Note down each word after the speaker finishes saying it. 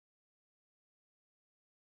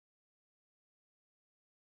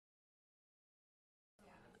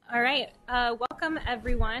All right, welcome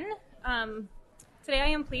everyone. Today I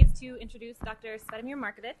am pleased to introduce Dr. Svetomir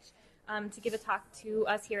Markovic to give a talk to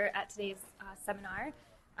us here at today's seminar.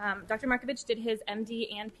 Dr. Markovic did his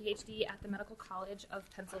MD and PhD at the Medical College of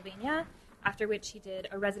Pennsylvania, after which he did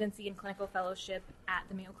a residency and clinical fellowship at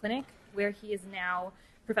the Mayo Clinic, where he is now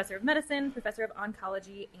professor of medicine, professor of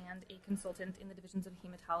oncology, and a consultant in the divisions of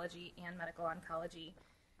hematology and medical oncology.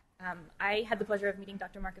 I had the pleasure of meeting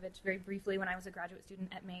Dr. Markovic very briefly when I was a graduate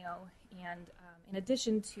student at Mayo, and in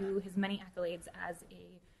addition to his many accolades as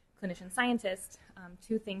a clinician scientist,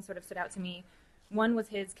 two things sort of stood out to me. One was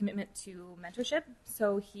his commitment to mentorship,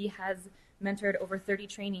 so he has mentored over 30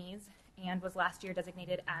 trainees and was last year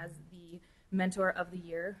designated as the Mentor of the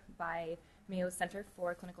Year by Mayo's Center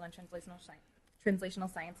for Clinical and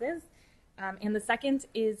Translational Sciences. And the second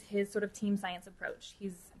is his sort of team science approach.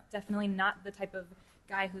 He's definitely not the type of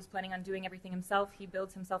guy who's planning on doing everything himself. He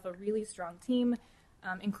builds himself a really strong team,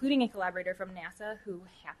 including a collaborator from NASA who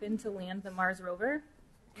happened to land the Mars rover,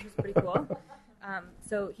 which is pretty cool.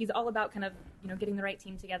 So he's all about kind of getting the right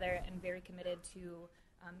team together and very committed to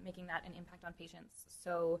making that an impact on patients.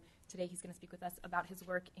 So today he's going to speak with us about his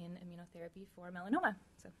work in immunotherapy for melanoma.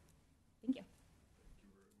 So thank you.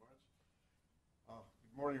 Thank you very much.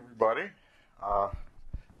 Good morning, everybody. I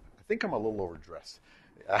think I'm a little overdressed.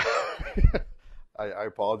 I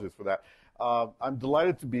apologize for that. I'm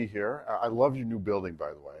delighted to be here. I love your new building,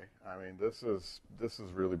 by the way. I mean, this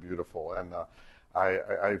is really beautiful, and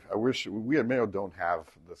I wish we at Mayo don't have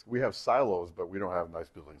this. We have silos, but we don't have nice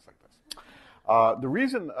buildings like this. The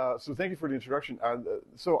reason, so thank you for the introduction.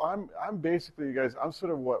 So I'm basically, you guys, I'm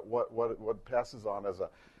sort of what passes on as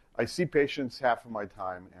I see patients half of my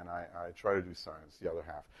time, and I try to do science the other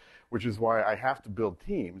half, which is why I have to build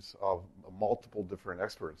teams of multiple different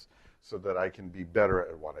experts so that I can be better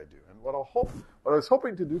at what I do. And what I was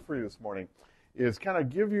hoping to do for you this morning is kind of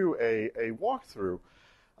give you a walkthrough,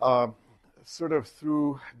 sort of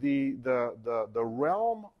through the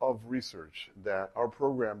realm of research that our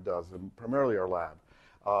program does, and primarily our lab,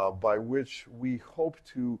 by which we hope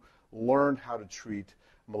to learn how to treat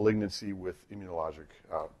malignancy with immunologic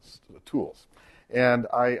tools. And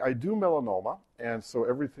I do melanoma, and so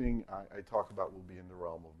everything I talk about will be in the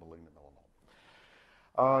realm of malignant melanoma.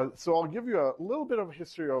 So I'll give you a little bit of a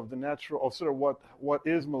history of the natural, of sort of what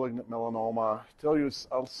is malignant melanoma, tell you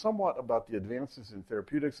somewhat about the advances in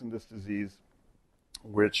therapeutics in this disease,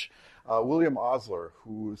 which William Osler,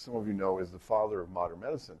 who some of you know is the father of modern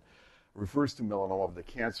medicine, refers to melanoma of the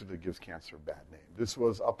cancer that gives cancer a bad name. This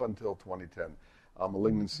was up until 2010 a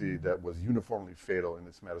malignancy that was uniformly fatal in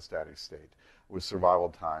its metastatic state, with survival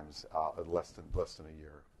times at less than a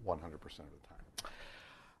year, 100% of the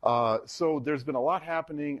time. So there's been a lot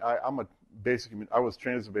happening. I was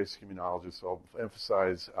trained as a basic immunologist, so I'll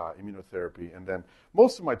emphasize immunotherapy. And then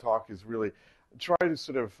most of my talk is really try to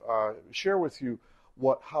sort of share with you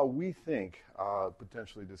how we think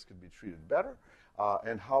potentially this could be treated better,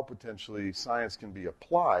 and how potentially science can be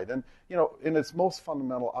applied. And, in its most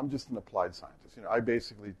fundamental, I'm just an applied scientist. I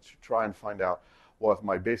basically try and find out what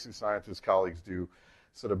my basic scientist colleagues do,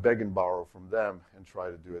 sort of beg and borrow from them and try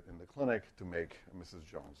to do it in the clinic to make Mrs.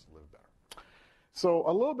 Jones live better. So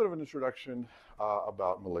a little bit of an introduction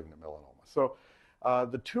about malignant melanoma. So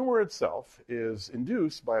the tumor itself is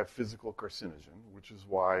induced by a physical carcinogen, which is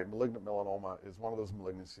why malignant melanoma is one of those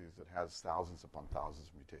malignancies that has thousands upon thousands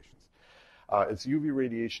of mutations. It's UV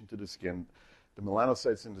radiation to the skin. The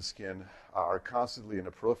melanocytes in the skin are constantly in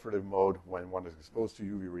a proliferative mode. When one is exposed to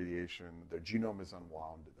UV radiation, their genome is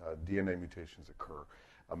unwound, DNA mutations occur.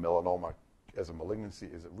 A melanoma as a malignancy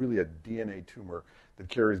is really a DNA tumor that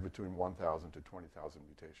carries between 1,000 to 20,000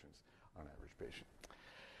 mutations on an average patient.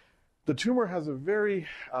 The tumor has a very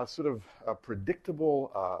sort of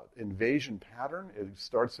predictable invasion pattern. It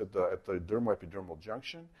starts at the dermoepidermal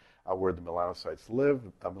junction, where the melanocytes live.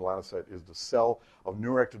 A melanocyte is the cell of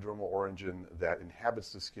neuroectodermal origin that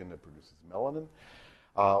inhabits the skin that produces melanin.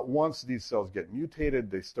 Once these cells get mutated,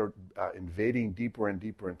 they start invading deeper and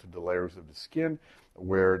deeper into the layers of the skin,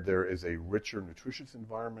 where there is a richer, nutritious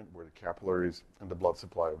environment where the capillaries and the blood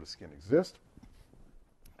supply of the skin exist.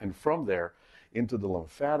 And from there, into the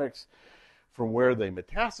lymphatics, from where they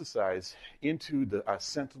metastasize into the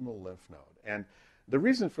sentinel lymph node. And the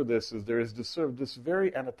reason for this is there is this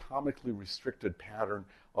very anatomically restricted pattern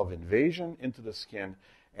of invasion into the skin,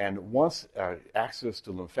 and once access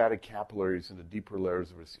to lymphatic capillaries in the deeper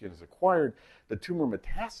layers of the skin is acquired, the tumor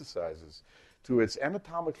metastasizes to its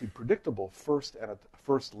anatomically predictable first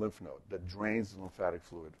lymph node that drains the lymphatic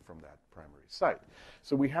fluid from that primary site.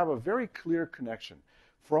 So we have a very clear connection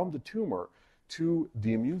from the tumor to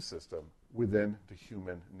the immune system within the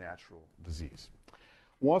human natural disease.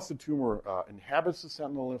 Once the tumor inhabits the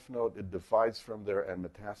sentinel lymph node, it divides from there and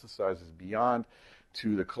metastasizes beyond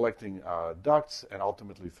to the collecting ducts and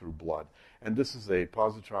ultimately through blood. And this is a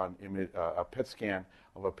positron image, a PET scan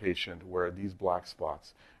of a patient where these black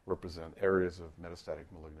spots represent areas of metastatic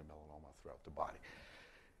malignant melanoma throughout the body.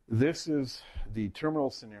 This is the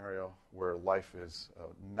terminal scenario where life is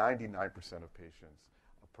 99% of patients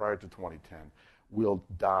prior to 2010 will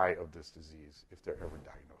die of this disease if they're ever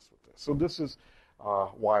diagnosed with this. So this is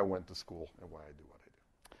why I went to school and why I do what I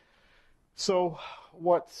do. So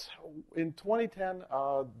in 2010,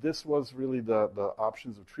 this was really the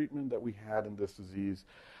options of treatment that we had in this disease.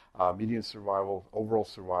 Median survival, overall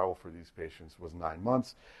survival for these patients was 9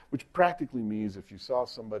 months, which practically means if you saw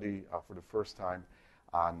somebody for the first time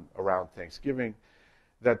around Thanksgiving,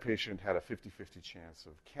 that patient had a 50-50 chance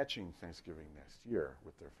of catching Thanksgiving next year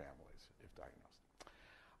with their families if diagnosed.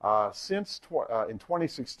 In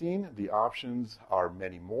 2016, the options are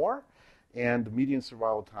many more, and the median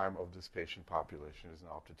survival time of this patient population is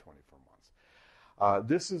now up to 24 months.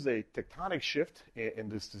 This is a tectonic shift in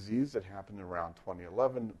this disease that happened around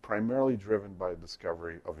 2011, primarily driven by the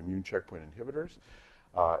discovery of immune checkpoint inhibitors,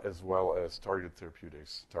 as well as targeted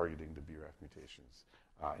therapeutics targeting the BRAF mutations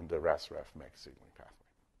in the RAS-RAF-MEK signaling pathway.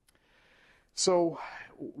 So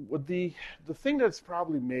the thing that's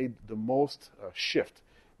probably made the most shift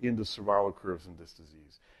in the survival curves in this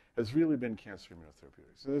disease has really been cancer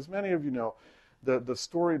immunotherapeutics. And as many of you know, the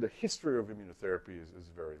history of immunotherapy is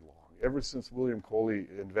very long. Ever since William Coley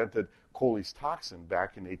invented Coley's toxin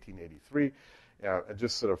back in 1883, and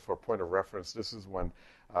just sort of for a point of reference, this is when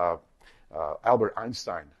Albert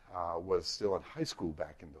Einstein was still in high school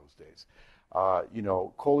back in those days.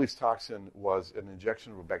 Coley's toxin was an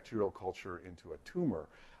injection of a bacterial culture into a tumor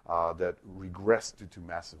that regressed due to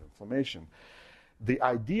massive inflammation. The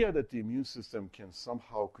idea that the immune system can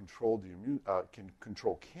somehow control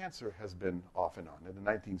control cancer has been off and on. In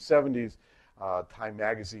the 1970s, Time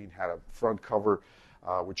magazine had a front cover,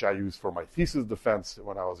 which I used for my thesis defense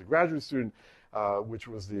when I was a graduate student, which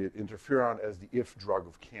was the interferon as the if drug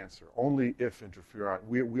of cancer. Only if interferon,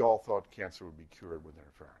 we all thought cancer would be cured with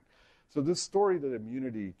interferon. So this story that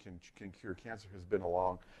immunity can cure cancer has been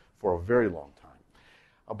along for a very long time.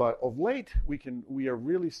 But of late, we are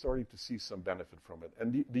really starting to see some benefit from it.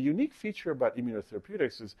 And the unique feature about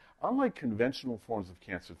immunotherapeutics is, unlike conventional forms of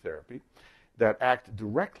cancer therapy that act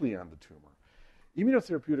directly on the tumor,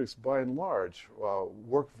 immunotherapeutics, by and large,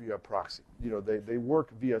 work via proxy. They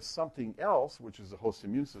work via something else, which is the host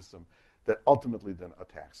immune system, that ultimately then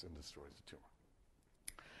attacks and destroys the tumor.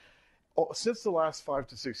 Since the last 5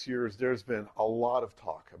 to 6 years, there's been a lot of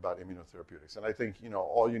talk about immunotherapeutics. And I think,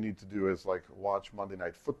 all you need to do is watch Monday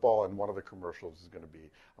Night Football, and one of the commercials is going to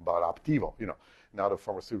be about Optivo. Now the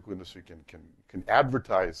pharmaceutical industry can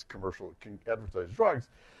advertise drugs.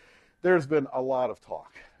 There's been a lot of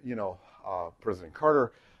talk. President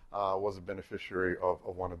Carter was a beneficiary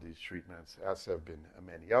of one of these treatments, as have been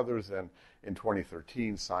many others. And in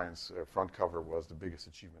 2013, Science front cover was the biggest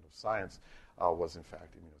achievement of science, was in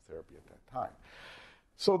fact immunotherapy at that time.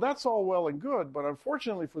 So that's all well and good, but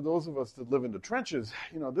unfortunately for those of us that live in the trenches,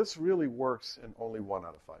 this really works in only 1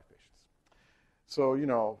 out of 5 patients.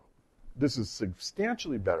 So, this is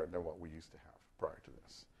substantially better than what we used to have prior to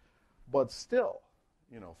this. But still,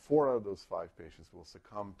 4 out of those 5 patients will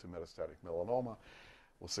succumb to metastatic melanoma,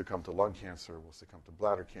 will succumb to lung cancer, will succumb to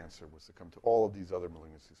bladder cancer, will succumb to all of these other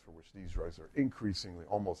malignancies for which these drugs are increasingly,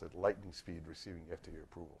 almost at lightning speed, receiving FDA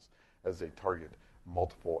approvals as they target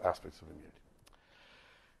multiple aspects of immunity.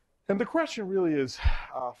 And the question really is,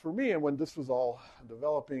 for me, and when this was all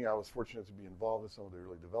developing, I was fortunate to be involved in some of the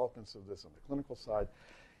early developments of this on the clinical side.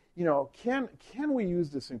 Can we use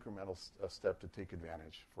this incremental step to take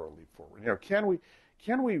advantage for a leap forward?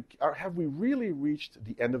 Have we really reached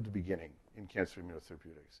the end of the beginning in cancer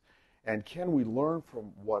immunotherapeutics? And can we learn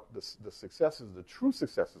from what the successes, the true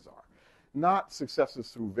successes are? Not successes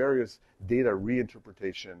through various data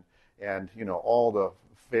reinterpretation and all the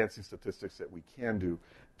fancy statistics that we can do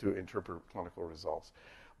to interpret clinical results.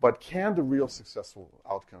 But can the real successful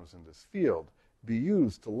outcomes in this field be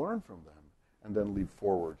used to learn from them and then leap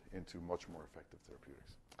forward into much more effective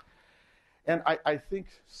therapeutics? And I think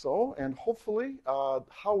so, and hopefully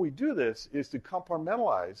how we do this is to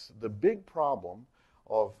compartmentalize the big problem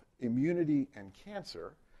of immunity and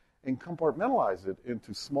cancer and compartmentalize it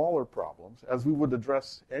into smaller problems as we would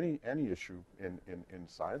address any issue in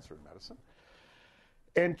science or medicine.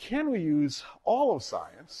 And can we use all of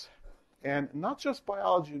science, and not just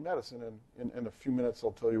biology and medicine, and in a few minutes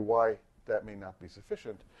I'll tell you why that may not be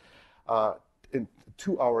sufficient,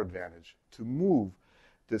 to our advantage to move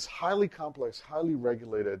this highly complex, highly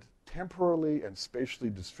regulated, temporally and spatially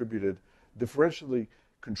distributed, differentially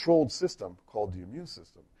controlled system called the immune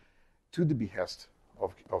system to the behest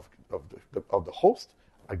of the host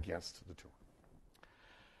against the tumor.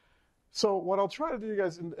 So what I'll try to do, you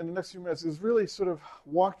guys, in the next few minutes is really sort of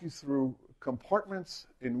walk you through compartments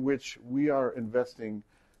in which we are investing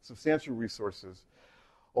substantial resources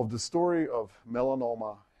of the story of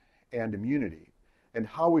melanoma and immunity, and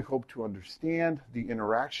how we hope to understand the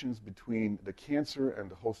interactions between the cancer and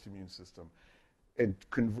the host immune system, and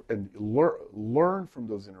learn from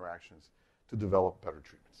those interactions to develop better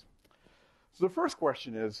treatments. So the first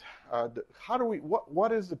question is,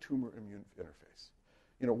 what is the tumor-immune interface?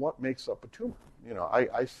 What makes up a tumor?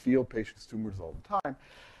 I feel patients' tumors all the time.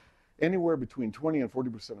 Anywhere between 20 and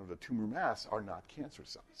 40% of the tumor mass are not cancer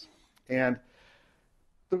cells. And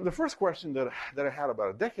the first question that I had about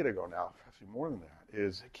a decade ago now, actually more than that,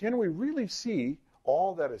 is can we really see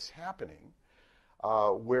all that is happening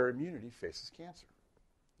where immunity faces cancer?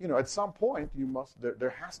 At some point, there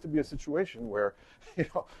has to be a situation where,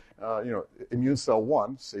 immune cell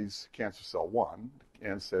 1 sees cancer cell 1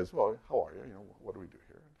 and says, well, how are you? What do we do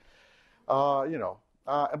here?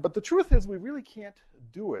 But the truth is we really can't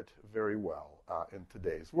do it very well in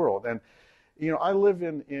today's world. And, I live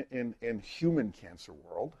in human cancer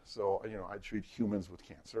world, so, I treat humans with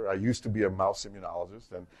cancer. I used to be a mouse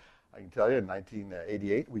immunologist, and I can tell you in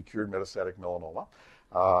 1988 we cured metastatic melanoma.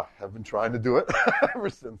 Have been trying to do it ever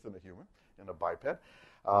since in a human, in a biped.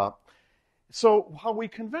 So how we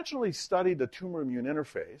conventionally study the tumor-immune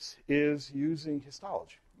interface is using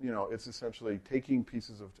histology. It's essentially taking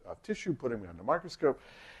pieces of tissue, putting them under a microscope,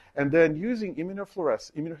 and then using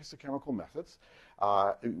immunohistochemical methods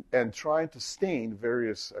and trying to stain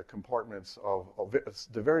various compartments of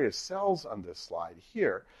the various cells on this slide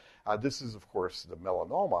here. This is, of course, the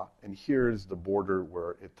melanoma, and here's the border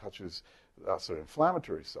where it touches sort of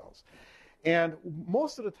inflammatory cells. And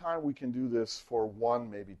most of the time we can do this for one,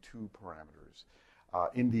 maybe two parameters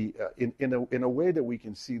in a way that we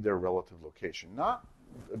can see their relative location. Not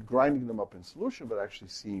grinding them up in solution, but actually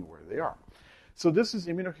seeing where they are. So this is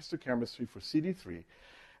immunohistochemistry for CD3.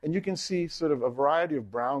 And you can see sort of a variety of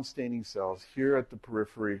brown staining cells here at the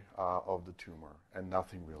periphery of the tumor and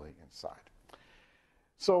nothing really inside.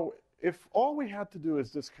 So if all we had to do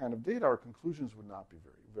is this kind of data, our conclusions would not be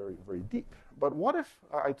very, very deep. But what if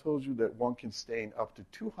I told you that one can stain up to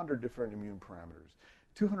 200 different immune parameters,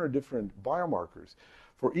 200 different biomarkers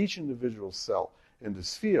for each individual cell in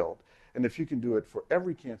this field, and if you can do it for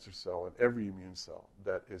every cancer cell and every immune cell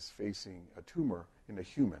that is facing a tumor in a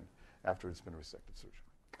human after it's been resected surgically.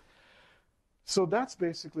 So that's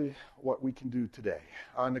basically what we can do today.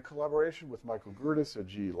 In the collaboration with Michael Gertis at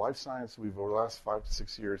GE Life Science, over the last 5 to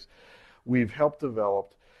 6 years, we've helped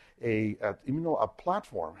develop a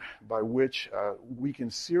platform by which we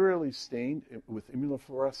can serially stain with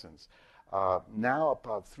immunofluorescence now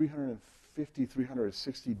about 350,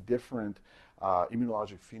 360 different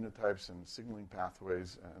immunologic phenotypes and signaling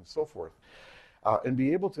pathways and so forth, and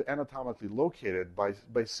be able to anatomically locate it by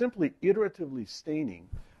simply iteratively staining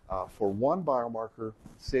for one biomarker,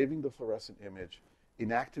 saving the fluorescent image,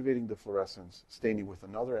 inactivating the fluorescence, staining with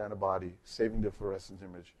another antibody, saving the fluorescent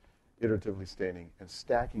image, iteratively staining, and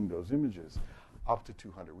stacking those images up to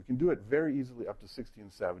 200. We can do it very easily up to 60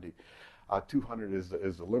 and 70. 200 is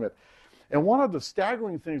the limit. And one of the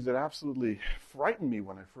staggering things that absolutely frightened me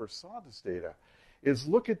when I first saw this data is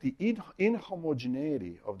look at the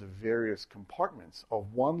inhomogeneity of the various compartments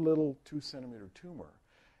of one little 2-centimeter tumor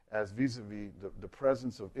as vis-a-vis the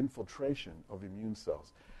presence of infiltration of immune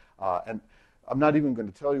cells. And I'm not even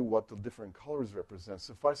going to tell you what the different colors represent.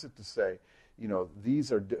 Suffice it to say,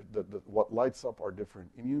 these are what lights up are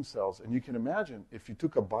different immune cells. And you can imagine if you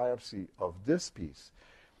took a biopsy of this piece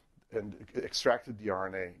and extracted the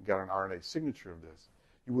RNA, got an RNA signature of this,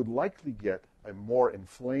 you would likely get a more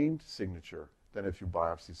inflamed signature than if you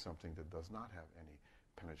biopsy something that does not have any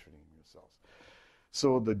penetrating immune cells.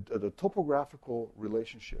 So the topographical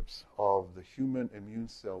relationships of the human immune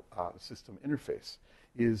cell system interface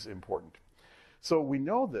is important. So we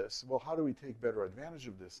know this. Well, how do we take better advantage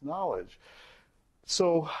of this knowledge?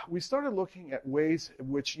 So we started looking at ways in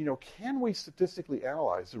which, can we statistically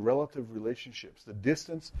analyze the relative relationships, the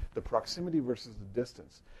distance, the proximity versus the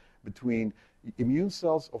distance between immune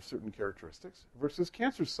cells of certain characteristics versus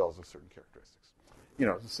cancer cells of certain characteristics.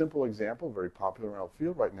 A simple example, very popular in our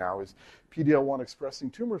field right now, is PD-L1 expressing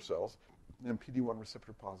tumor cells and PD-1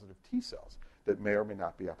 receptor positive T cells that may or may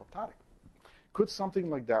not be apoptotic. Could something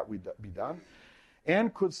like that be done?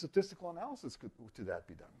 And could statistical analysis to that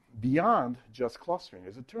be done beyond just clustering?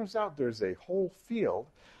 As it turns out, there's a whole field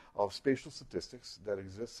of spatial statistics that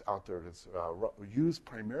exists out there that's used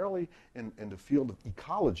primarily in the field of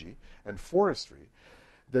ecology and forestry,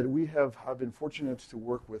 that I've been fortunate to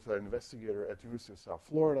work with an investigator at the University of South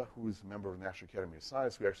Florida who is a member of the National Academy of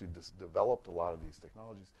Science who actually developed a lot of these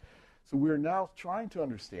technologies. So we're now trying to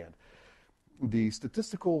understand the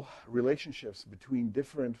statistical relationships between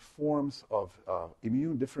different forms of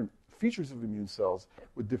different features of immune cells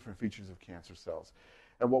with different features of cancer cells.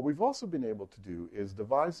 And what we've also been able to do is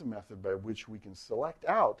devise a method by which we can select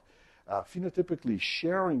out phenotypically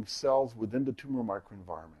sharing cells within the tumor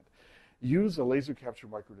microenvironment, use a laser capture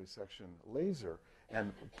microdissection laser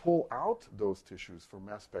and pull out those tissues for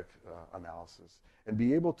mass spec analysis and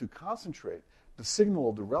be able to concentrate the signal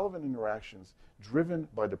of the relevant interactions driven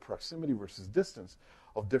by the proximity versus distance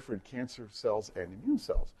of different cancer cells and immune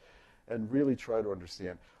cells, and really try to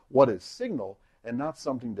understand what is signal and not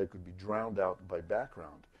something that could be drowned out by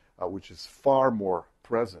background, which is far more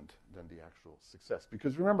present than the actual success.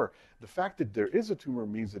 Because remember, the fact that there is a tumor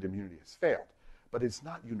means that immunity has failed, but it's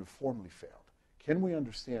not uniformly failed. Can we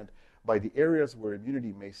understand by the areas where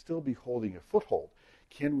immunity may still be holding a foothold,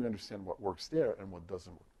 can we understand what works there and what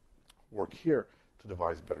doesn't work here to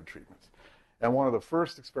devise better treatments? And one of the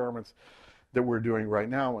first experiments that we're doing right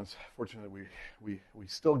now, and fortunately we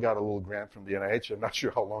still got a little grant from the NIH, I'm not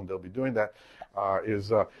sure how long they'll be doing that,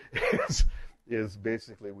 is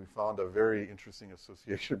basically we found a very interesting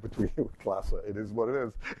association between CLASA. It is what it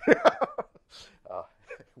is.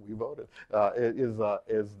 We voted. It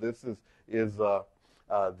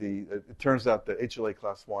turns out that HLA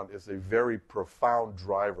class 1 is a very profound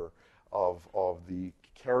driver of the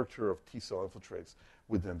character of T cell infiltrates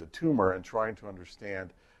within the tumor, and trying to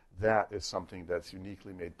understand that is something that's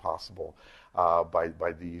uniquely made possible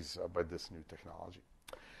by this new technology.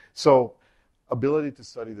 So, ability to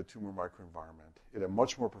study the tumor microenvironment in a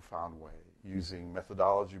much more profound way using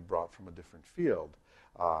methodology brought from a different field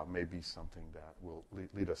may be something that will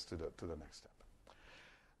lead us to the next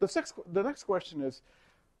step. The next question is,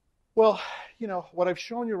 well, what I've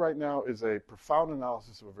shown you right now is a profound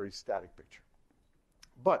analysis of a very static picture.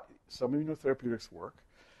 But some immunotherapeutics work.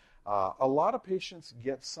 A lot of patients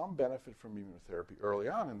get some benefit from immunotherapy early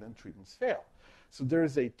on, and then treatments fail. So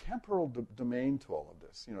there's a temporal domain to all of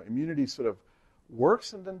this. Immunity sort of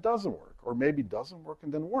works and then doesn't work, or maybe doesn't work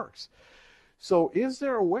and then works. So is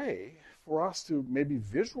there a way for us to maybe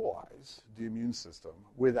visualize the immune system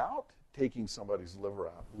without taking somebody's liver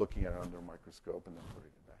out, looking at it under a microscope, and then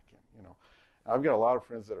putting it back in? I've got a lot of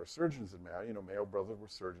friends that are surgeons in Mayo. Mayo brothers were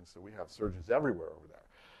surgeons, so we have surgeons everywhere over there.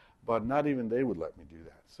 But not even they would let me do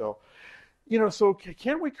that. So,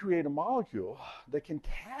 can we create a molecule that can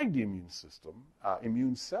tag the immune system,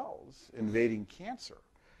 immune cells invading cancer?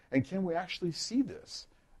 And can we actually see this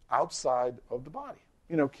outside of the body?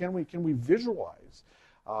 Can we visualize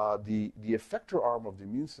the effector arm of the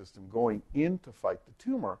immune system going in to fight the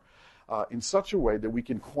tumor in such a way that we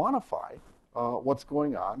can quantify what's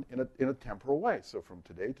going on in a temporal way? So from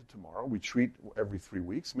today to tomorrow, we treat every 3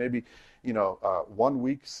 weeks. Maybe 1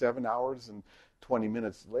 week, 7 hours, and 20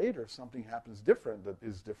 minutes later, something happens different that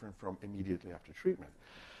is different from immediately after treatment.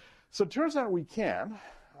 So it turns out we can.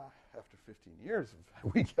 After 15 years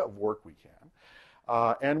of work, we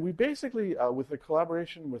can. And we basically, with a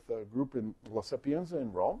collaboration with a group in La Sapienza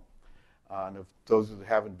in Rome, and if those who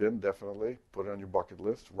haven't been, definitely put it on your bucket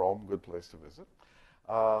list. Rome, good place to visit.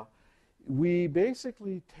 We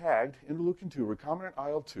basically tagged interleukin-2, recombinant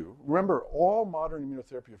IL-2. Remember, all modern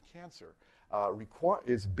immunotherapy of cancer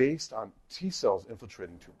is based on T cells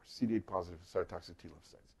infiltrating tumors, CD8-positive cytotoxic T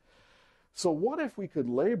lymphocytes. So what if we could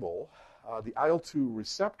label the IL-2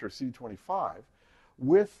 receptor, CD25,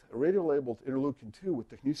 with radio-labeled interleukin-2 with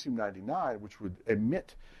technetium-99, which would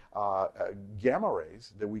emit gamma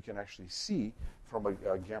rays that we can actually see from a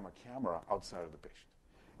gamma camera outside of the patient?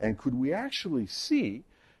 And could we actually see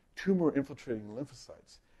tumor-infiltrating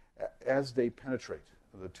lymphocytes as they penetrate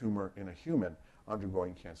the tumor in a human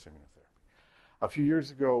undergoing cancer immunotherapy? A few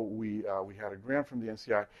years ago, we had a grant from the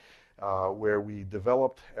NCI where we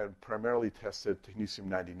developed and primarily tested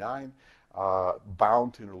technetium-99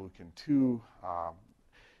 bound to interleukin-2,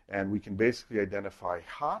 and we can basically identify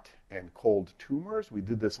hot and cold tumors. We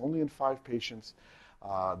did this only in 5 patients.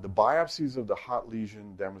 The biopsies of the hot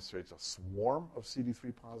lesion demonstrates a swarm of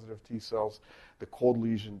CD3-positive T cells. The cold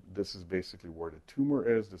lesion, this is basically where the tumor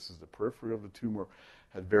is. This is the periphery of the tumor,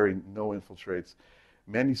 had no infiltrates.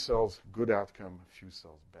 Many cells, good outcome. Few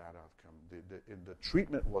cells, bad outcome. The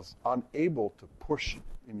treatment was unable to push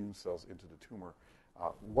immune cells into the tumor.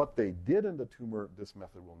 What they did in the tumor, this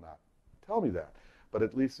method will not tell me that, but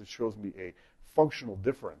at least it shows me a functional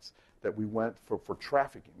difference that we went for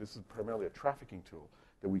trafficking. This is primarily a trafficking tool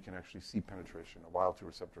that we can actually see penetration of IL-2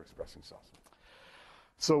 receptor expressing cells.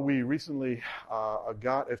 So we recently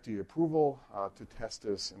got FDA approval to test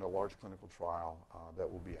this in a large clinical trial that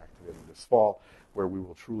will be activated this fall, where we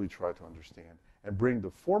will truly try to understand and bring the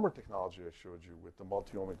former technology I showed you with the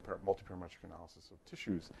multiparametric analysis of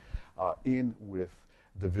tissues in with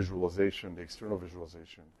the visualization, the external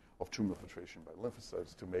visualization of tumor infiltration by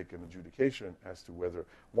lymphocytes to make an adjudication as to whether,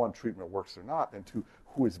 one, treatment works or not, and two,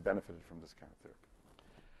 who is benefited from this kind of therapy.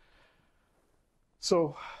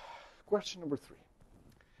 So, question number 3.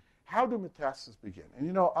 How do metastases begin?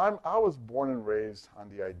 And I was born and raised on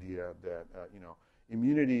the idea that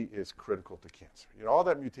immunity is critical to cancer. All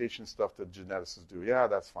that mutation stuff that geneticists do, yeah,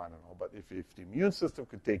 that's fine and all. But if the immune system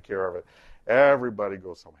could take care of it, everybody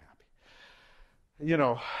goes home happy.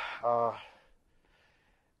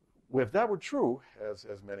 If that were true, as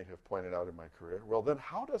many have pointed out in my career, well, then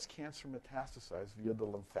how does cancer metastasize via the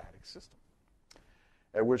lymphatic system?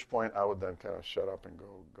 At which point I would then kind of shut up and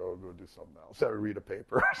go do something else. I would read a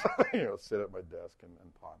paper or something, sit at my desk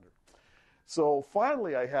and ponder. So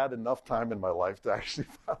finally, I had enough time in my life to actually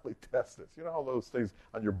finally test this. All those things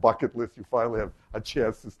on your bucket list, you finally have a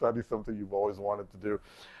chance to study something you've always wanted to do.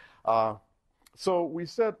 So we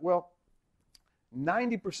said, well,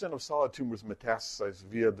 90% of solid tumors metastasize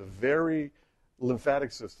via the very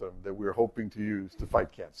lymphatic system that we're hoping to use to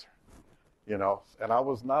fight cancer. And I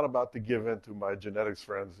was not about to give in to my genetics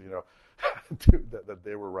friends, that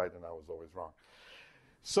they were right and I was always wrong.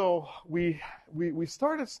 So we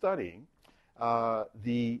started studying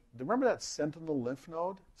remember that sentinel lymph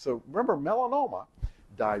node? So remember, melanoma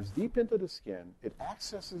dives deep into the skin. It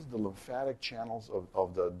accesses the lymphatic channels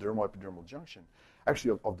of the dermoepidermal junction,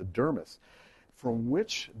 actually of the dermis, from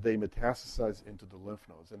which they metastasize into the lymph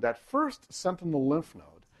nodes. And that first sentinel lymph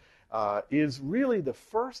node is really the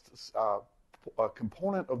first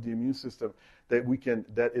component of the immune system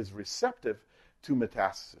that is receptive to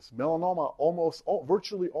metastasis. Melanoma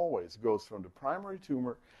virtually always goes from the primary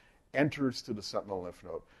tumor, enters to the sentinel lymph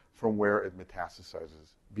node, from where it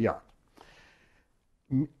metastasizes beyond.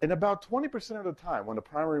 And about 20% of the time, when the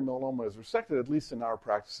primary melanoma is resected, at least in our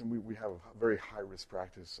practice, and we have a very high-risk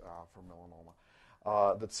practice for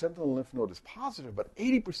melanoma, the sentinel lymph node is positive, but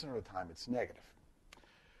 80% of the time it's negative.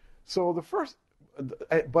 So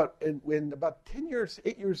but in about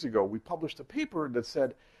 8 years ago, we published a paper that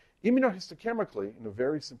said, immunohistochemically, in a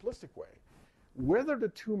very simplistic way, whether the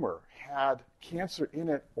tumor had cancer in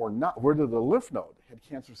it or not, whether the lymph node had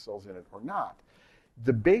cancer cells in it or not,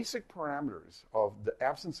 the basic parameters of the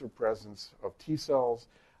absence or presence of T cells,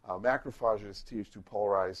 macrophages, Th2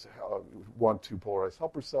 polarized, 1-2 polarized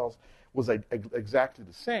helper cells was exactly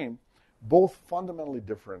the same, both fundamentally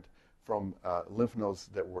different from lymph nodes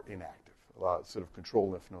that were inactive, sort of control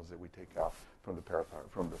lymph nodes that we take out from the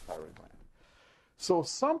thyroid gland. So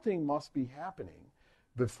something must be happening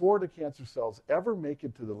before the cancer cells ever make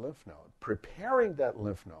it to the lymph node, preparing that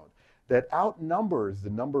lymph node that outnumbers the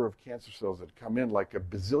number of cancer cells that come in like a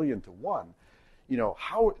bazillion to one.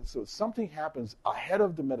 So something happens ahead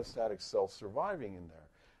of the metastatic cells surviving in there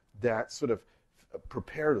that sort of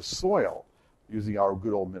prepare the soil, using our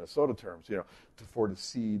good old Minnesota terms, for the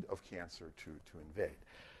seed of cancer to invade.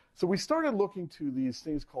 So we started looking to these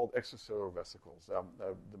things called extracellular vesicles.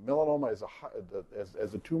 The melanoma is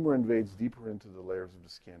as the tumor invades deeper into the layers of the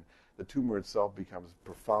skin, the tumor itself becomes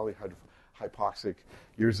profoundly hypoxic.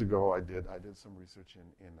 Years ago, I did some research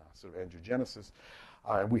in sort of angiogenesis,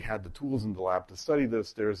 and we had the tools in the lab to study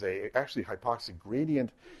this. There's actually hypoxic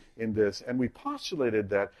gradient in this, and we postulated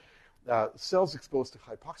that cells exposed to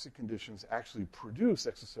hypoxic conditions actually produce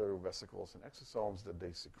extracellular vesicles and exosomes that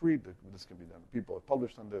they secrete. This can be done. People have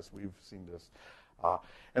published on this. We've seen this.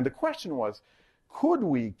 And the question was, could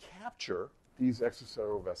we capture these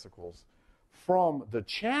extracellular vesicles from the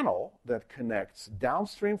channel that connects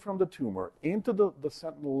downstream from the tumor into the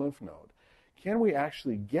sentinel lymph node? Can we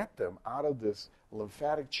actually get them out of this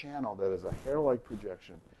lymphatic channel that is a hair-like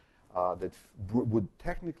projection that would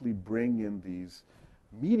technically bring in these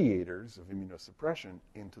mediators of immunosuppression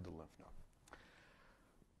into the lymph node?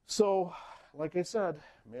 So, like I said,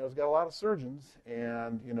 Mayo's got a lot of surgeons,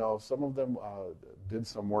 and some of them did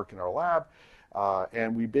some work in our lab,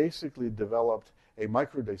 and we basically developed a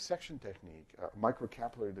microdissection technique, a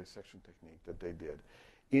microcapillary dissection technique that they did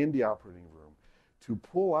in the operating room to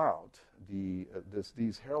pull out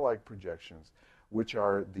these hair-like projections, which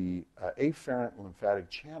are the afferent lymphatic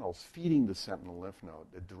channels feeding the sentinel lymph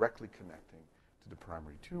node, directly connecting to the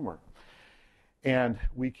primary tumor. And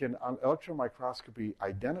we can, on electron microscopy,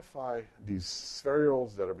 identify these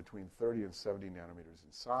spherules that are between 30 and 70 nanometers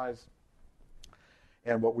in size.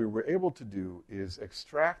 And what we were able to do is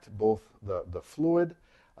extract both the fluid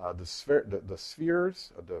the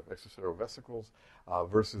spheres, the extracellular vesicles,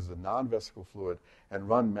 versus the non-vesicle fluid, and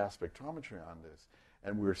run mass spectrometry on this.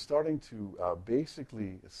 And we're starting to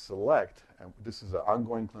basically select, and this is an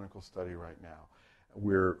ongoing clinical study right now,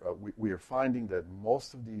 we are finding that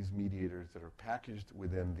most of these mediators that are packaged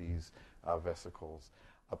within these vesicles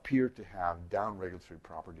appear to have down-regulatory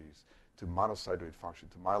properties to monocytoid function,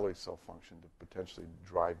 to myeloid cell function, to potentially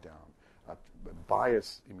drive down,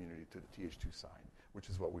 bias immunity to the Th2 sign, which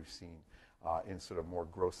is what we've seen in sort of more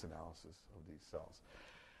gross analysis of these cells.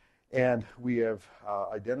 And we have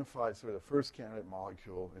identified sort of the first candidate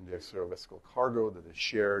molecule in the extracellular vesicle cargo that is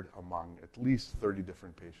shared among at least 30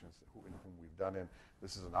 different patients in whom we've done it.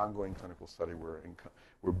 This is an ongoing clinical study.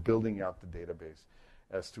 We're building out the database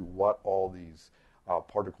as to what all these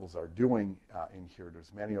particles are doing in here.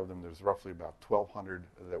 There's many of them. There's roughly about 1,200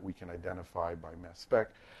 that we can identify by mass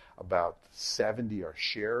spec. About 70 are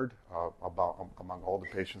shared among all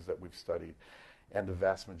the patients that we've studied. And the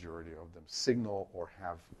vast majority of them signal or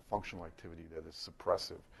have functional activity that is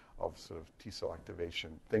suppressive of sort of T-cell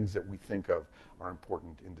activation, things that we think of are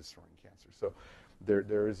important in destroying cancer. So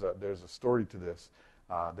there's a story to this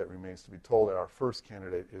that remains to be told, and our first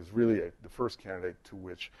candidate is really the first candidate to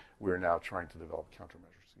which we're now trying to develop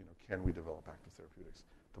countermeasures. Can we develop active therapeutics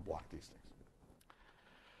to block these things?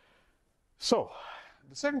 So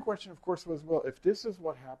the second question, of course, was, well, if this is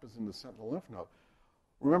what happens in the sentinel lymph node,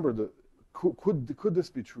 remember could this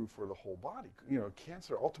be true for the whole body?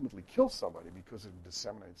 Cancer ultimately kills somebody because it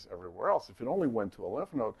disseminates everywhere else. If it only went to a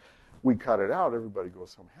lymph node, we cut it out, everybody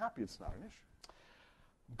goes home happy, it's not an issue.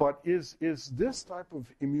 But is this type of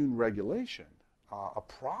immune regulation a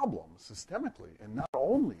problem systemically and not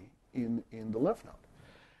only in the lymph node?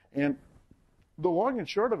 And the long and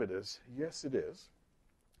short of it is, yes, it is.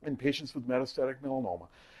 In patients with metastatic melanoma,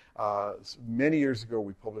 many years ago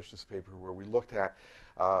we published this paper where we looked at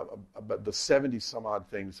about the 70 some odd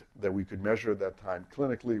things that we could measure at that time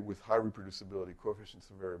clinically with high reproducibility, coefficients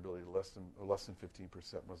of variability less than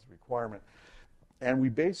 15% was the requirement. And we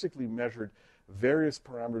basically measured various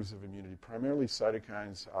parameters of immunity, primarily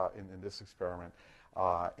cytokines in this experiment,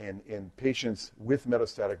 in patients with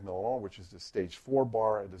metastatic melanoma, which is the stage 4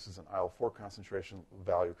 bar. This is an IL-4 concentration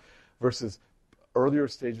value, versus earlier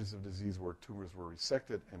stages of disease where tumors were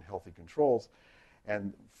resected and healthy controls.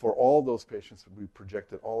 And for all those patients, we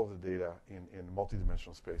projected all of the data in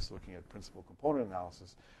multidimensional space, looking at principal component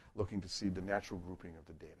analysis, looking to see the natural grouping of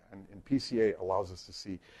the data. And PCA allows us to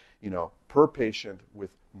see, per patient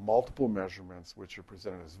with multiple measurements, which are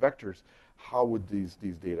presented as vectors, how would these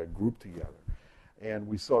data group together? And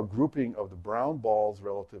we saw grouping of the brown balls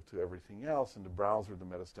relative to everything else, and the browns were the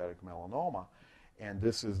metastatic melanoma. And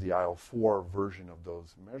this is the IL-4 version of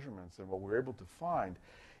those measurements. And what we're able to find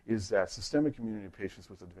is that systemic immunity in patients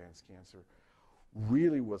with advanced cancer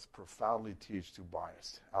really was profoundly Th2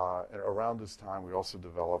 biased. And around this time, we also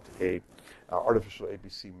developed a artificial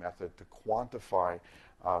APC method to quantify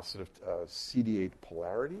CD8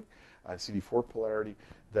 polarity, CD4 polarity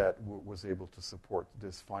that was able to support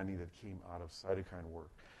this finding that came out of cytokine work,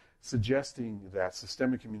 suggesting that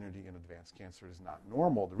systemic immunity in advanced cancer is not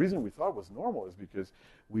normal. The reason we thought it was normal is because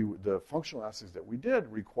the functional assays that we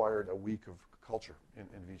did required a week of culture in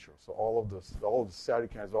vitro. So all of the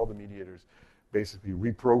cytokines, all the mediators, basically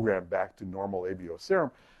reprogrammed back to normal ABO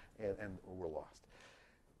serum, and were lost.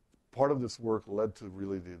 Part of this work led to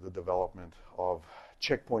really the development of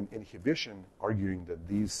checkpoint inhibition, arguing that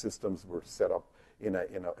these systems were set up in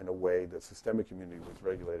a way that systemic immunity was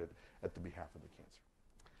regulated at the behalf of the cancer.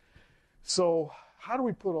 So how do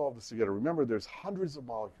we put all of this together? Remember, there's hundreds of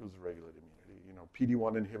molecules that regulate immunity.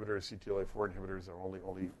 PD-1 inhibitors, CTLA-4 inhibitors are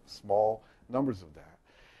only small numbers of that.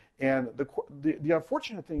 And the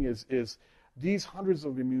unfortunate thing is these hundreds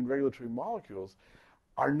of immune regulatory molecules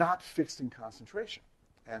are not fixed in concentration.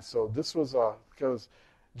 And so this was because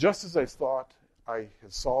just as I thought I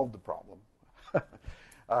had solved the problem,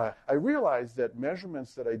 I realized that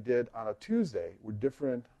measurements that I did on a Tuesday were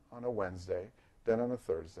different on a Wednesday, then on a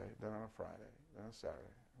Thursday, then on a Friday, then a Saturday,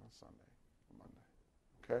 then a Sunday, a Monday.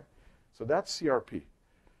 Okay? So that's CRP.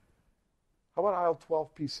 How about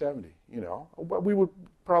IL-12P70? We would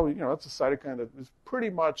probably, that's a cytokine that is pretty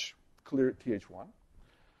much clear at Th1.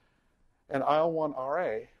 And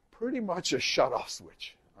IL-1RA, pretty much a shut-off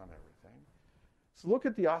switch on everything. So look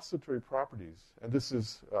at the oscillatory properties. And this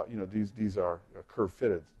is, these are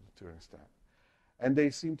curve-fitted to an extent. And they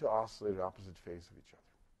seem to oscillate at opposite phase of each other.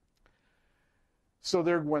 So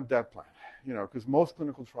there went that plan, because most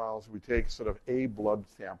clinical trials, we take sort of a blood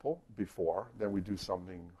sample before, then we do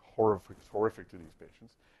something horrific to these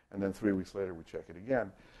patients, and then 3 weeks later we check it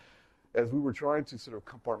again. as we were trying to sort of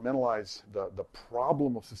compartmentalize the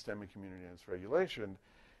problem of systemic immunity and its regulation,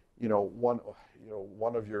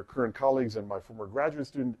 one of your current colleagues and my former graduate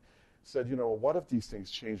student said, what if these things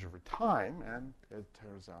change over time? And it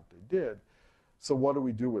turns out they did. So what do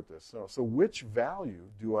we do with this? So which value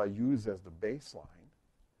do I use as the baseline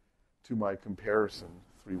to my comparison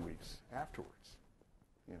 3 weeks afterwards?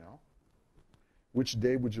 Which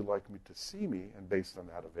day would you like me to see me? And based on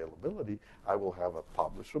that availability, I will have a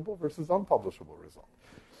publishable versus unpublishable result.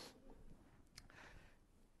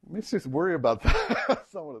 Makes us worry about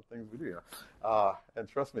some of the things we do here. And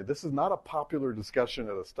trust me, this is not a popular discussion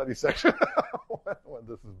at a study section when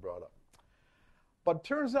this is brought up. But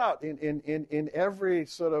turns out, in every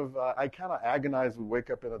sort of, I kind of agonize, would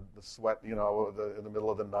wake up in the sweat, in the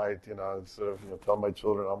middle of the night, and sort of, tell my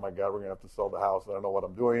children, oh my God, we're going to have to sell the house. I don't know what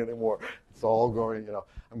I'm doing anymore. It's all going,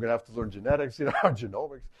 I'm going to have to learn genetics,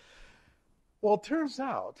 genomics. Well, it turns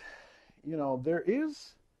out, there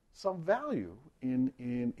is some value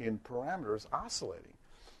in parameters oscillating.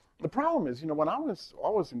 The problem is, when I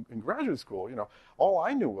was in graduate school, all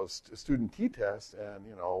I knew was student t-test and,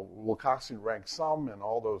 Wilcoxian rank sum and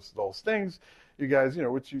all those things. You guys,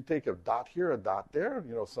 which you take a dot here, a dot there,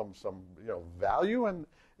 some value, and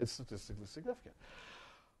it's statistically significant.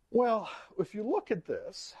 Well, if you look at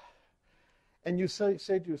this and you say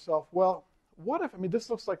to yourself, well, what if,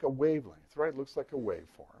 this looks like a wavelength, right? It looks like a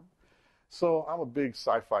waveform. So I'm a big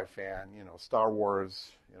sci-fi fan, Star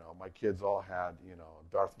Wars, my kids all had,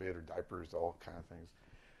 Darth Vader diapers, all kind of things.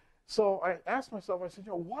 So I asked myself, I said,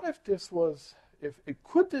 what if this was,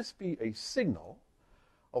 could this be a signal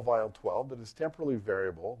of IL-12 that is temporally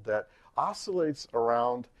variable, that oscillates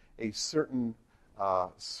around a certain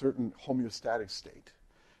homeostatic state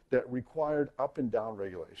that required up and down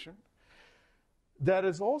regulation, that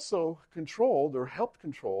is also controlled or helped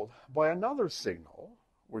controlled by another signal,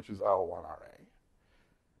 which is IL-1RA,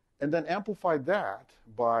 and then amplified that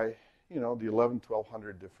by, the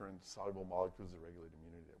 1,100 different soluble molecules that regulate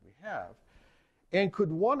immunity that we have. And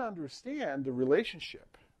could one understand the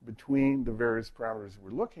relationship between the various parameters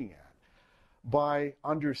we're looking at by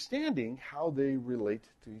understanding how they relate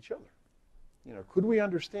to each other? Could we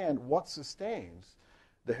understand what sustains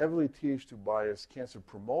the heavily Th2 biased cancer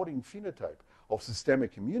promoting phenotype of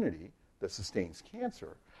systemic immunity that sustains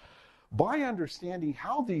cancer, by understanding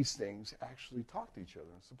how these things actually talk to each other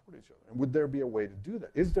and support each other? And would there be a way to do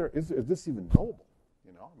that? Is this even knowable?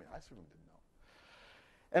 I certainly didn't know.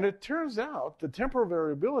 And it turns out that temporal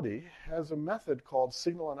variability has a method called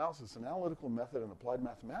signal analysis, an analytical method in applied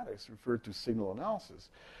mathematics referred to signal analysis,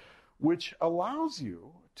 which allows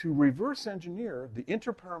you to reverse engineer the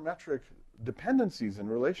interparametric dependencies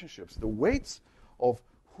and relationships, the weights of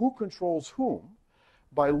who controls whom,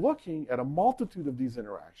 by looking at a multitude of these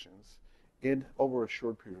interactions over a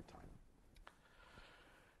short period of time.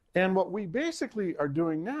 And what we basically are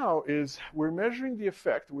doing now is we're measuring the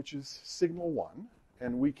effect, which is signal 1,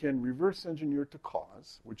 and we can reverse engineer to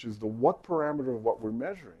cause, which is the what parameter of what we're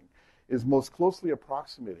measuring is most closely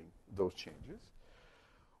approximating those changes.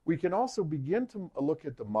 We can also begin to look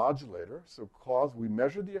at the modulator. So cause, we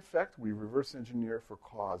measure the effect, we reverse engineer for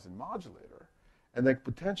cause and modulator, and then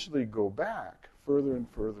potentially go back further and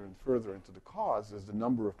further and further into the cause as the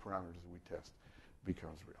number of parameters we test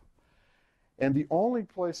becomes real. And the only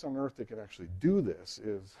place on Earth that can actually do this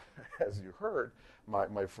is, as you heard,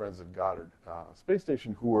 my friends at Goddard Space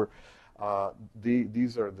Station, who are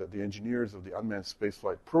these are the engineers of the unmanned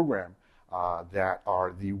spaceflight program that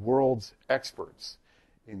are the world's experts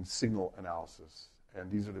in signal analysis. And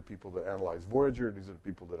these are the people that analyze Voyager. These are the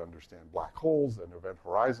people that understand black holes and event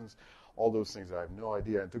horizons, all those things that I have no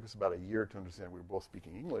idea. It took us about a year to understand we were both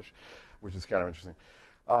speaking English, which is kind of interesting.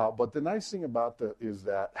 But the nice thing about that is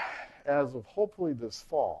that as of hopefully this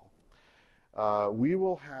fall, we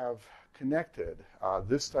will have connected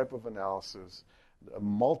this type of analysis, a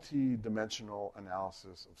multi-dimensional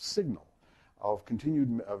analysis of signal, of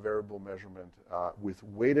continued variable measurement with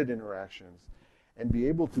weighted interactions, and be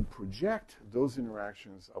able to project those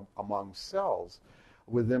interactions among cells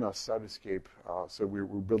within a cytoscape. So we're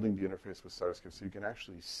building the interface with cytoscape so you can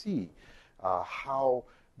actually see how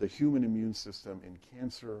the human immune system in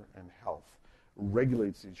cancer and health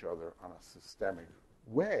regulates each other on a systemic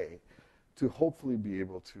way to hopefully be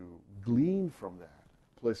able to glean from that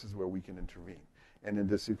places where we can intervene. And in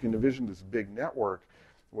this, you can envision this big network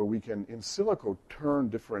where we can in silico turn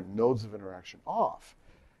different nodes of interaction off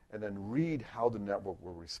and then read how the network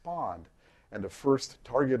will respond. And the first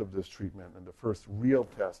target of this treatment and the first real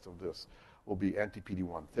test of this will be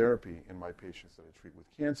anti-PD-1 therapy in my patients that I treat with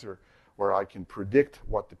cancer, where I can predict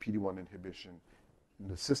what the PD-1 inhibition in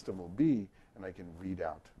the system will be, and I can read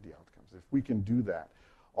out the outcomes. If we can do that,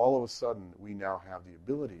 all of a sudden we now have the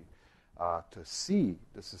ability to see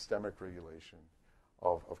the systemic regulation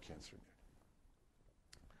of cancer immunity.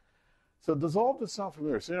 So does all this sound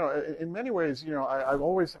familiar? So, in many ways, I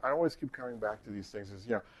always keep coming back to these things.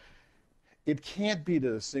 It can't be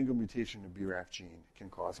that a single mutation in the BRAF gene can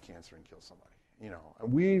cause cancer and kill somebody.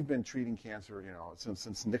 And we've been treating cancer,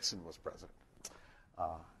 since Nixon was president.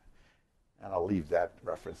 And I'll leave that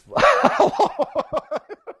reference. Yeah,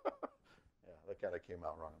 that kind of came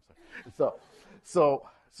out wrong. So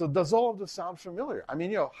does all of this sound familiar? I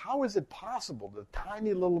mean, how is it possible the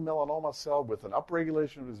tiny little melanoma cell with an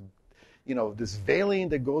upregulation of this, this valine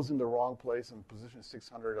that goes in the wrong place in position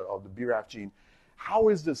 600 of the BRAF gene, how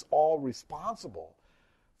is this all responsible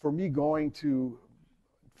for me going to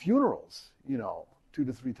funerals, 2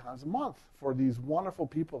 to 3 times a month for these wonderful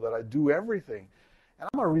people that I do everything? And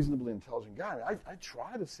I'm a reasonably intelligent guy. I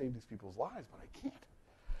try to save these people's lives, but I can't.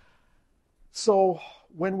 So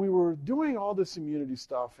when we were doing all this immunity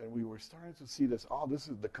stuff and we were starting to see this, this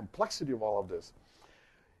is the complexity of all of this,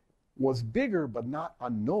 was bigger but not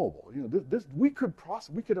unknowable. We could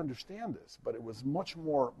understand this, but it was much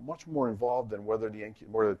more involved than whether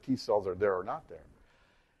the T cells are there or not there.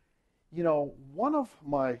 One of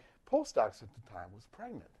my postdocs at the time was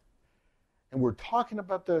pregnant, and we're talking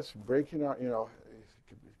about this, breaking out,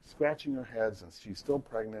 scratching her heads, and she's still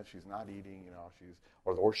pregnant. She's not eating,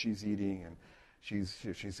 or she's eating, and she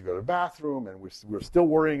needs to go to the bathroom, and we're still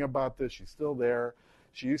worrying about this. She's still there.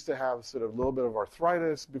 She used to have sort of a little bit of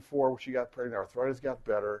arthritis before she got pregnant. Arthritis got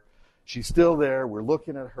better. She's still there. We're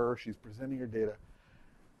looking at her. She's presenting her data.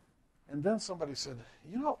 And then somebody said,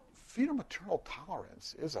 fetal maternal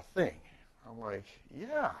tolerance is a thing. I'm like,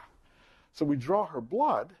 yeah. So we draw her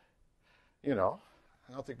blood. I don't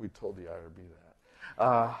think we told the IRB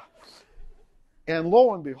that. And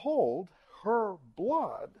lo and behold, her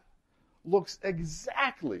blood looks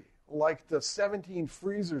exactly like the 17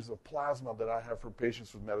 freezers of plasma that I have for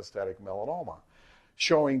patients with metastatic melanoma,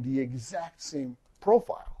 showing the exact same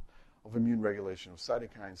profile of immune regulation of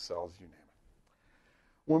cytokine cells, you name it.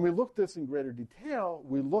 When we looked at this in greater detail,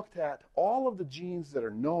 we looked at all of the genes that are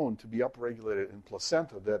known to be upregulated in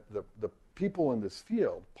placenta that the people in this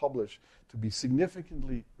field publish to be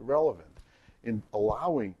significantly relevant in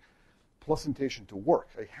allowing placentation to work,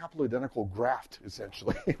 a haploidentical graft,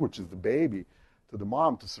 essentially, which is the baby, to the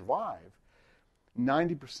mom to survive.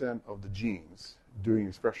 90% of the genes during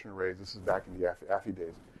expression arrays, this is back in the AFI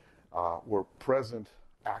days, were present,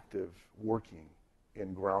 active, working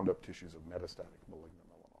in ground-up tissues of metastatic malignant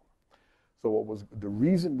melanoma. So what was the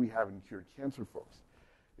reason we haven't cured cancer, folks,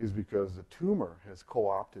 is because the tumor has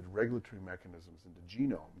co-opted regulatory mechanisms in the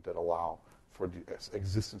genome that allow for the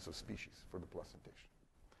existence of species for the placentation.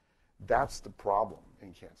 That's the problem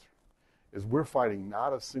in cancer, is we're fighting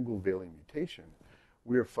not a single valine mutation,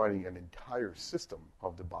 we're fighting an entire system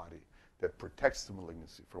of the body that protects the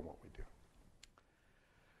malignancy from what we do.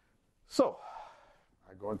 So,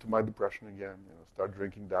 I go into my depression again, start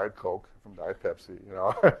drinking Diet Coke from Diet Pepsi,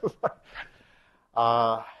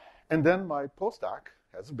 and then my postdoc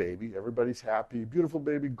has a baby, everybody's happy, beautiful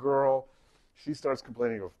baby girl. She starts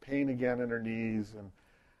complaining of pain again in her knees, and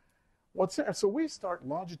so we start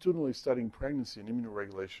longitudinally studying pregnancy and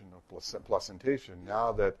immunoregulation of placentation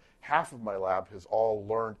now that half of my lab has all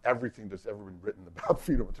learned everything that's ever been written about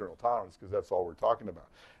fetal maternal tolerance, because that's all we're talking about.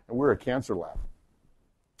 And we're a cancer lab.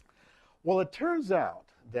 Well, it turns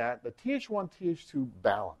out that the Th1-Th2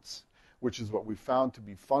 balance, which is what we found to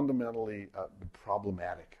be fundamentally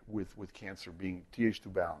problematic with cancer being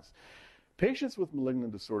Th2 balance, patients with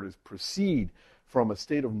malignant disorders proceed from a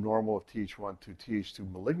state of normal of Th1 to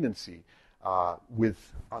Th2 malignancy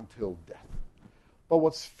until death. But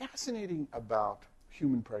what's fascinating about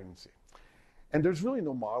human pregnancy, and there's really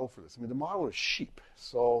no model for this. I mean, the model is sheep.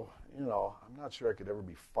 So, I'm not sure I could ever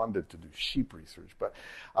be funded to do sheep research. But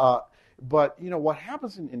what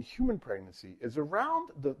happens in human pregnancy is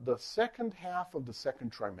around the second half of the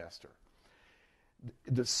second trimester,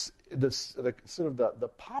 the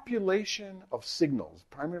population of signals,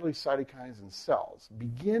 primarily cytokines and cells,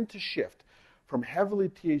 begin to shift from heavily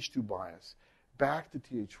Th2 bias back to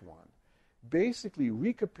Th1, basically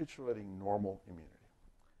recapitulating normal immunity.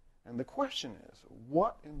 And the question is,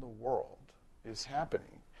 what in the world is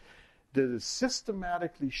happening that is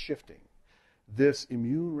systematically shifting this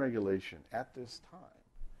immune regulation at this time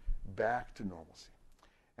back to normalcy?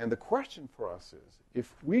 And the question for us is,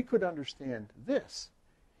 if we could understand this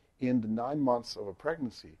in the 9 months of a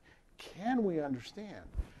pregnancy, can we understand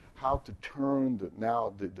how to turn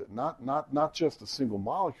not just a single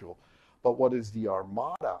molecule, but what is the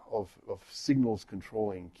armada of signals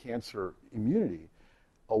controlling cancer immunity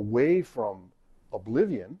away from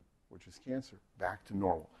oblivion, which is cancer, back to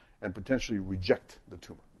normal, and potentially reject the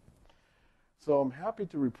tumor. So I'm happy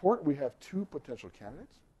to report we have two potential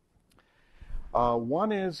candidates.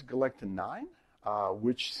 One is galectin-9,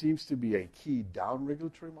 which seems to be a key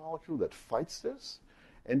downregulatory molecule that fights this.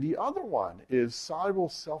 And the other one is soluble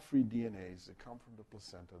cell-free DNAs that come from the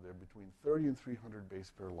placenta. They're between 30 and 300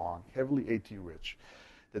 base pair long, heavily AT-rich,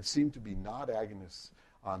 that seem to be not agonists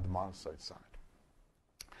on the monocyte side.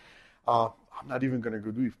 I'm not even going to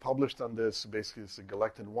go. We've published on this. Basically, it's a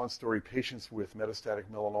galectin-1 story. Patients with metastatic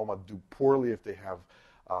melanoma do poorly if they have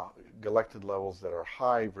galectin levels that are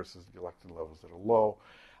high versus galectin levels that are low.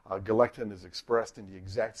 Galectin is expressed in the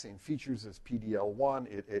exact same features as PD-L1.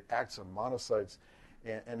 It acts on monocytes.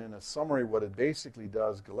 And in a summary, what it basically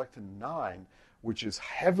does, galectin-9, which is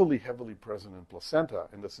heavily present in placenta,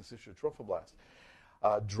 in the syncytial trophoblast,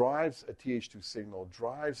 drives a Th2 signal,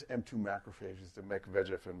 drives M2 macrophages that make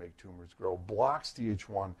VEGF and make tumors grow, blocks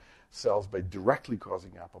Th1 cells by directly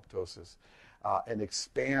causing apoptosis, and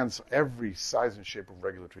expands every size and shape of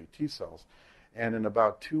regulatory T cells. And in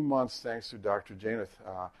about 2 months, thanks to Dr. Janeth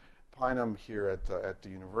Pineham here at the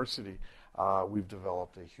university, we've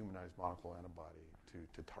developed a humanized monoclonal antibody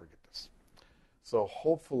to target this. So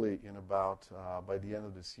hopefully in about, by the end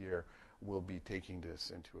of this year, we'll be taking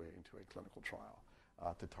this into a clinical trial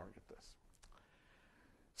to target this.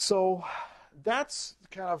 So that's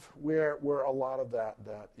kind of where a lot of that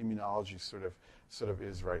immunology sort of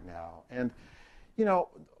is right now. And, you know,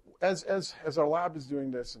 as our lab is doing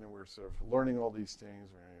this and we're sort of learning all these things,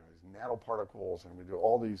 these nanoparticles, and we do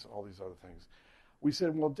all these other things, we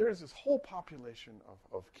said, well, there's this whole population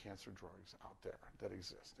of cancer drugs out there that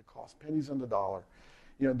exist. It costs pennies on the dollar.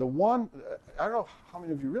 You know, the one, I don't know how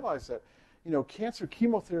many of you realize that, you know,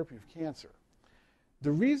 chemotherapy of cancer,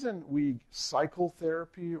 the reason we cycle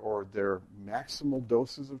therapy or their maximal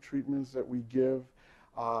doses of treatments that we give,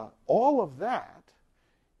 all of that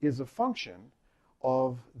is a function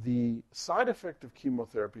of the side effect of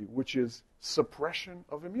chemotherapy, which is suppression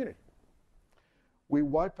of immunity. We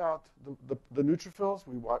wipe out the neutrophils,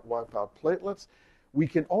 we wipe out platelets. We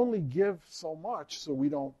can only give so much so we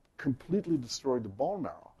don't completely destroy the bone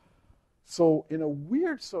marrow. So in a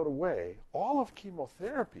weird sort of way, all of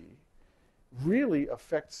chemotherapy really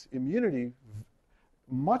affects immunity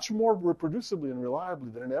much more reproducibly and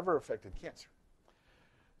reliably than it ever affected cancer.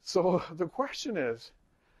 So the question is,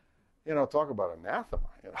 you know, talk about anathema.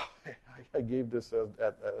 You know, I gave this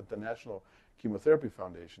at the National Chemotherapy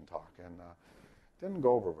Foundation talk, and didn't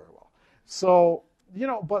go over very well. So, you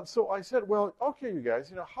know, so I said, well, okay, you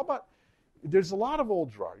guys, you know, how about, there's a lot of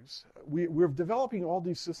old drugs. We're developing all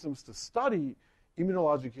these systems to study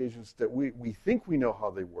immunologic agents that we think we know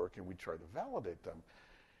how they work, and we try to validate them.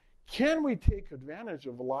 Can we take advantage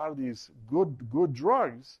of a lot of these good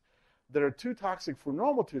drugs that are too toxic for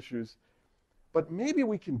normal tissues, but maybe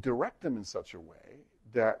we can direct them in such a way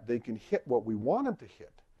that they can hit what we want them to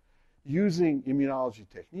hit, using immunology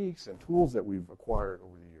techniques and tools that we've acquired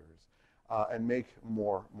over the years, and make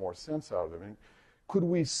more sense out of them. And could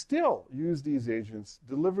we still use these agents,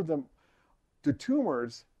 deliver them to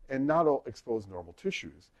tumors, and not expose normal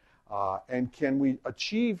tissues? And can we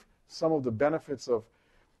achieve some of the benefits of,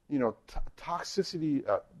 you know, toxicity,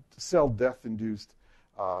 cell death-induced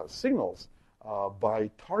signals by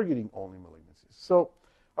targeting only malignancies? So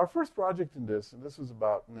our first project in this, and this was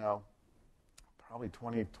about now probably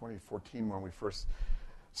 2014 when we first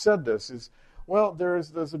said this, is, well,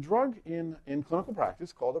 there's a drug in clinical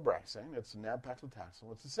practice called Abraxane. It's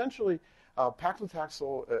nab-paclitaxel. It's essentially,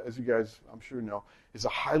 paclitaxel, as you guys I'm sure know, is a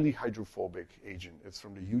highly hydrophobic agent. It's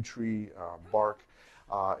from the yew tree bark.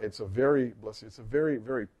 It's a very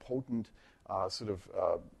potent sort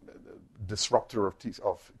of disruptor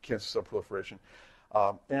of cancer cell proliferation.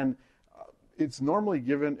 And it's normally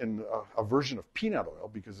given in a version of peanut oil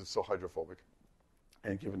because it's so hydrophobic,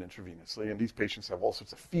 and given intravenously. And these patients have all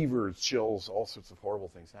sorts of fevers, chills, all sorts of horrible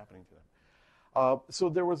things happening to them. So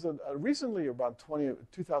there was recently, about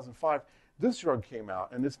 2005, this drug came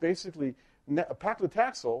out, and it's basically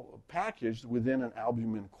paclitaxel packaged within an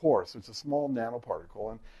albumin core. So it's a small nanoparticle.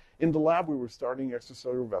 And in the lab, we were starting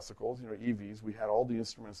extracellular vesicles, you know, EVs. We had all the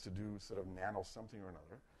instruments to do sort of nano something or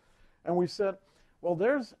another. And we said, well,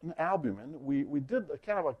 there's an albumin. We did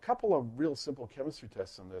a couple of real simple chemistry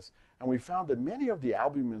tests on this, and we found that many of the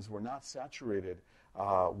albumins were not saturated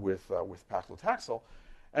with paclitaxel.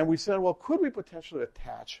 And we said, well, could we potentially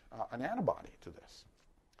attach an antibody to this?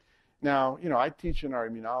 Now, you know, I teach in our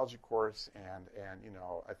immunology course, and you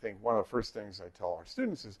know, I think one of the first things I tell our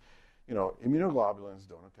students is, you know, immunoglobulins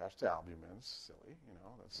don't attach to albumins. Silly, you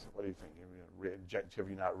know. That's, what do you think? Have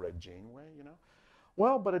you not read Janeway? You know.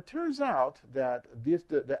 Well, but it turns out that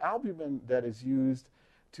the albumin that is used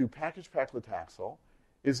to package paclitaxel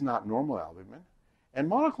is not normal albumin, and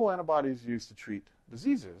monoclonal antibodies used to treat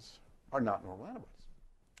diseases are not normal antibodies.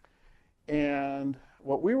 And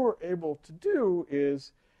what we were able to do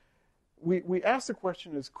is we asked the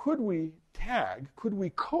question is, could we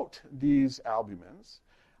coat these albumins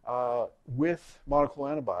with monoclonal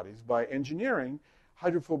antibodies by engineering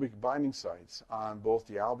hydrophobic binding sites on both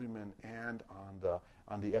the albumin and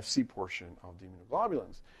on the FC portion of the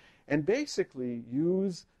immunoglobulins, and basically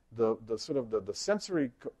use the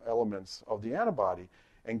sensory elements of the antibody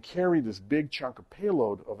and carry this big chunk of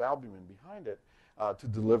payload of albumin behind it to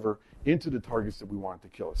deliver into the targets that we want to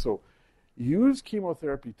kill. So use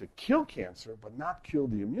chemotherapy to kill cancer, but not kill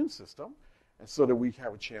the immune system, and so that we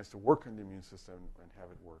have a chance to work on the immune system and have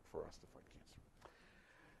it work for us to fight cancer.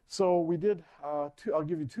 So we did, I'll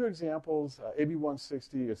give you two examples.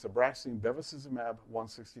 AB160, it's Abraxane bevacizumab,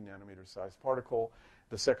 160 nanometer size particle.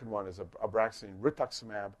 The second one is Abraxane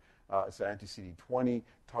rituximab. It's an anti-CD20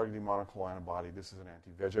 targeting monoclonal antibody. This is an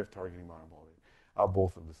anti-VEGF targeting monoclonal,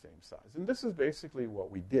 both of the same size. And this is basically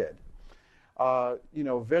what we did.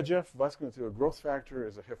 VEGF, vascular growth factor,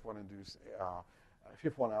 is a HIF-1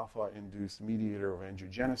 alpha induced mediator of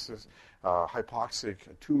angiogenesis. Hypoxic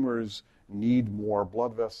tumors need more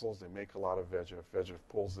blood vessels. They make a lot of VEGF. VEGF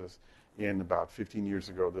pulls this in. About 15 years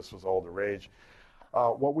ago, this was all the rage.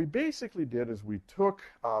 What we basically did is we took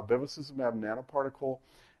bevacizumab nanoparticle.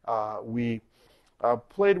 We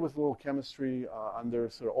played with a little chemistry on there,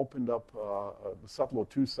 sort of opened up the Sutlo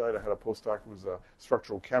 2 site. I had a postdoc who was a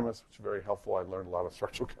structural chemist, which was very helpful. I learned a lot of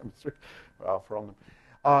structural chemistry from them.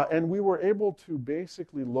 And we were able to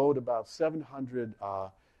basically load about 600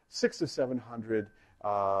 to 700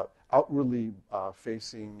 outwardly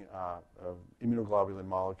facing immunoglobulin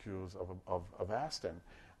molecules of Avastin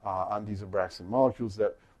on these Abraxane molecules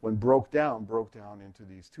that, when broke down into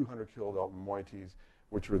these 200 kilodalton moieties,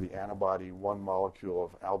 which were the antibody, one molecule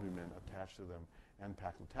of albumin attached to them, and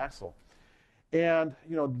paclitaxel. And,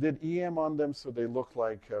 did EM on them, so they look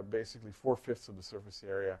like basically 4/5 of the surface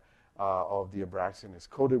area of the Abraxane is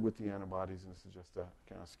coated with the antibodies, and this is just a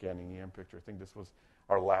kind of scanning EM picture. I think this was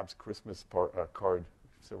our lab's Christmas card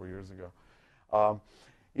several years ago.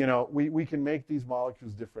 We can make these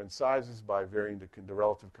molecules different sizes by varying the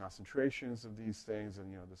relative concentrations of these things,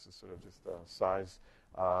 and this is sort of just size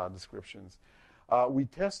descriptions. We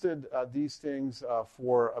tested these things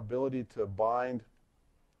for ability to bind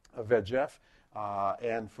VEGF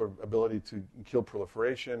and for ability to kill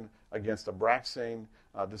proliferation against Abraxane.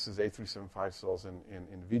 This is A375 cells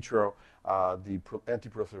in vitro. The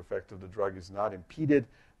anti-proliferative effect of the drug is not impeded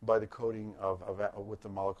by the coating with the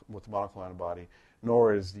monoclonal antibody,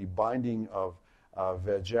 nor is the binding of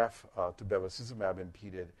VEGF to bevacizumab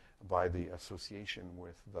impeded by the association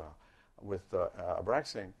with the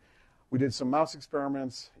Abraxane. We did some mouse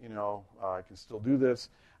experiments. I can still do this.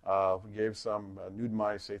 We gave some nude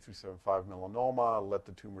mice A375 melanoma, let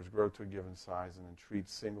the tumors grow to a given size, and then treat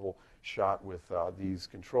single shot with these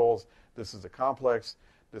controls. This is the complex.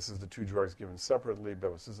 This is the two drugs given separately,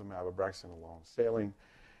 bevacizumab, Abraxane alone, saline.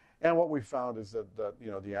 And what we found is that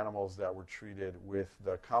the animals that were treated with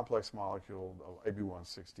the complex molecule of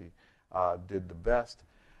AB160 did the best.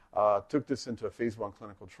 Took this into a phase 1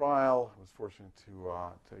 clinical trial. I was fortunate to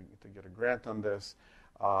get a grant on this.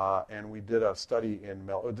 And we did a study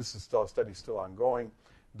this is still a study still ongoing,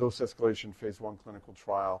 dose escalation phase 1 clinical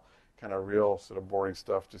trial, kind of real sort of boring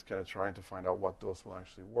stuff, just kind of trying to find out what dose will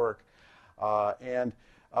actually work. And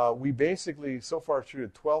we basically so far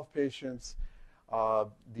treated 12 patients.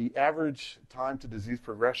 The average time to disease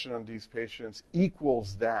progression on these patients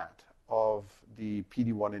equals that of the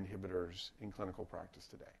PD-1 inhibitors in clinical practice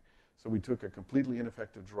today. So we took a completely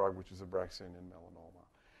ineffective drug, which is Abraxane in melanoma,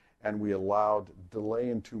 and we allowed delay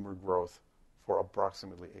in tumor growth for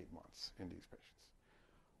approximately 8 months in these patients,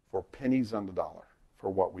 for pennies on the dollar for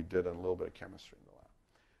what we did and a little bit of chemistry in the lab.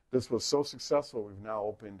 This was so successful, we've now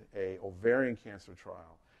opened a ovarian cancer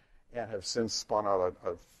trial and have since spun out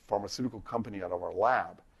a pharmaceutical company out of our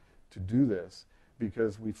lab to do this,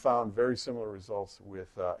 because we found very similar results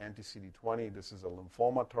with anti-CD20. This is a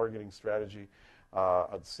lymphoma targeting strategy.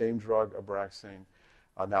 The same drug, Abraxane,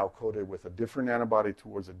 now coated with a different antibody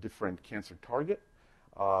towards a different cancer target.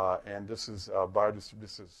 And this is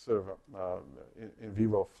this is sort of in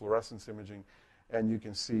vivo fluorescence imaging. And you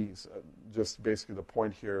can see just basically the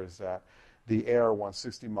point here is that the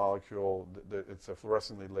AR160 molecule, it's a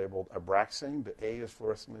fluorescently labeled Abraxane. The A is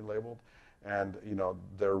fluorescently labeled. And,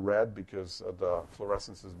 they're red because the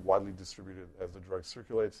fluorescence is widely distributed as the drug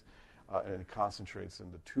circulates, and it concentrates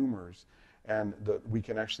in the tumors. And we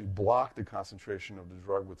can actually block the concentration of the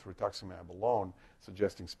drug with rituximab alone,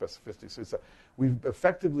 suggesting specificity. So we've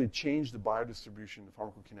effectively changed the biodistribution, the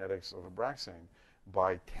pharmacokinetics of Abraxane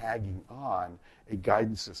by tagging on a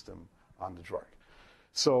guidance system on the drug.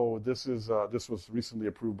 So this was recently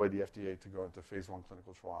approved by the FDA to go into phase 1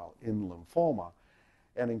 clinical trial in lymphoma.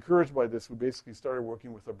 And encouraged by this, we basically started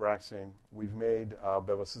working with Abraxane. We've made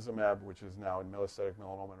bevacizumab, which is now in metastatic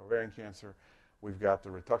melanoma and ovarian cancer. We've got the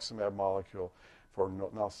rituximab molecule for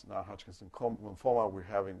non-Hodgkin's lymphoma.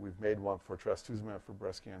 We've made one for trastuzumab for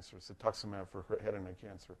breast cancer, cetuximab for head and neck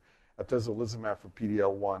cancer, atezolizumab for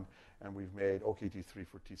PD-L1, and we've made OKT3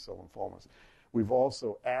 for T-cell lymphomas. We've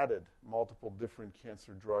also added multiple different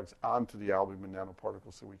cancer drugs onto the albumin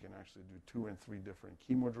nanoparticle, so we can actually do 2 and 3 different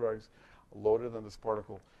chemo drugs loaded on this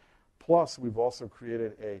particle. Plus, we've also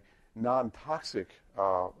created a non-toxic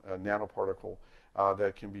nanoparticle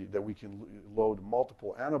that we can load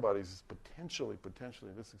multiple antibodies. Potentially,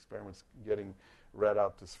 this experiment's getting read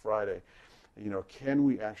out this Friday. Can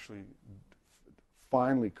we actually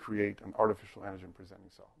finally create an artificial antigen presenting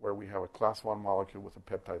cell where we have a class 1 molecule with a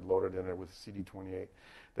peptide loaded in it with a CD28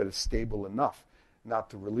 that is stable enough not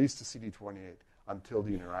to release the CD28 until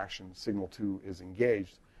the interaction signal 2 is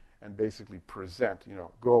engaged, and basically present,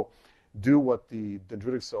 go do what the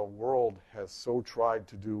dendritic cell world has so tried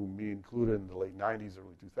to do, me included, in the late 90s,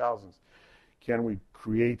 early 2000s. Can we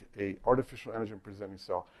create a artificial antigen presenting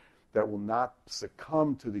cell that will not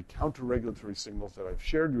succumb to the counter-regulatory signals that I've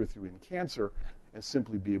shared with you in cancer and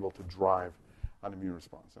simply be able to drive an immune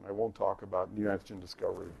response? And I won't talk about neoantigen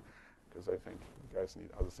discovery because I think you guys need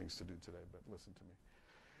other things to do today, but listen to me.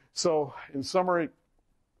 So in summary,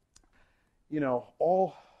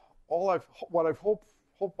 what I've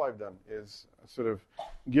hope I've done is sort of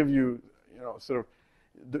give you, sort of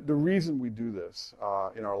the reason we do this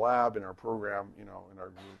in our lab, in our program, in our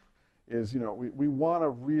group, is, we want to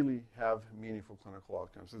really have meaningful clinical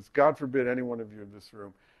outcomes. It's, God forbid any one of you in this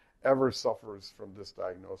room ever suffers from this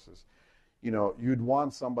diagnosis. You'd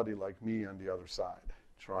want somebody like me on the other side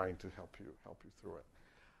trying to help you through it.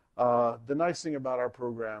 The nice thing about our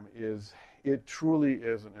program is it truly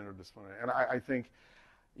is an interdisciplinary, and I think,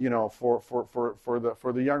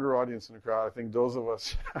 for the younger audience in the crowd, I think those of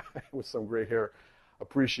us with some gray hair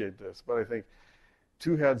appreciate this. But I think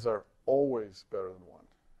 2 heads are always better than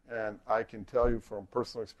 1. And I can tell you from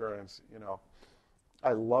personal experience,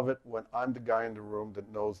 I love it when I'm the guy in the room that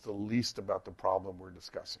knows the least about the problem we're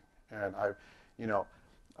discussing. And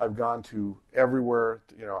I've gone to everywhere.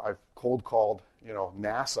 I've cold called,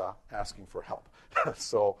 NASA asking for help.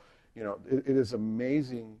 So, it is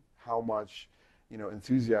amazing how much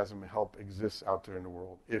enthusiasm and help exists out there in the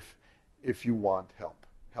world. If you want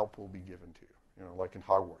help will be given to you. Like in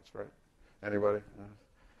Hogwarts, right? Anybody?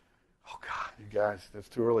 Oh God, you guys, it's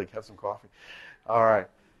too early. Have some coffee. All right,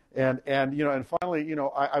 and finally,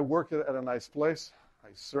 I work at a nice place. I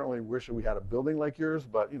certainly wish that we had a building like yours,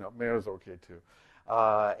 but Mayo's okay too.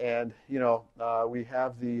 We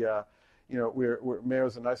have the.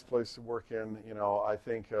 Mayo's a nice place to work in. I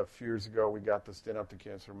think a few years ago we got the Stand Up to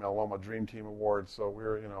Cancer Melanoma Dream Team Award. So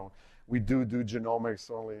we do genomics.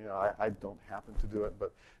 Only I don't happen to do it,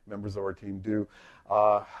 but members of our team do.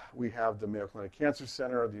 We have the Mayo Clinic Cancer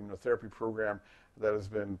Center, the Immunotherapy program that has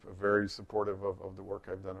been very supportive of the work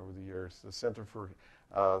I've done over the years. The Center for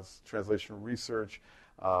Translational Research,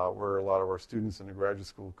 where a lot of our students in the graduate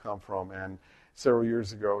school come from. And several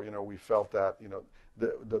years ago, we felt that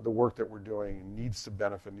the work that we're doing needs to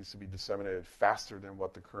be disseminated faster than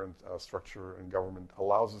what the current structure and government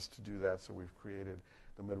allows us to do that. So we've created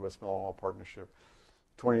the Midwest Melanoma Partnership,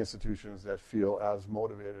 20 institutions that feel as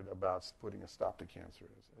motivated about putting a stop to cancer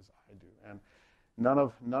as I do. And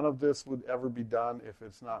none of this would ever be done if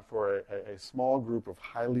it's not for a small group of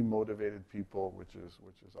highly motivated people, which is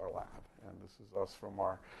our lab. And this is us from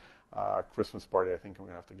our Christmas party. I think I'm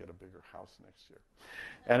going to have to get a bigger house next year.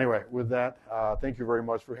 Anyway, with that, thank you very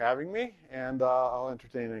much for having me, and I'll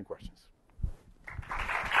entertain any questions.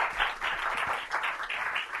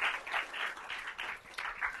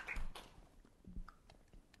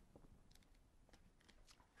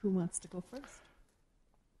 Who wants to go first?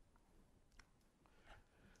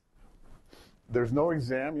 There's no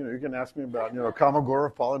exam. You can ask me about,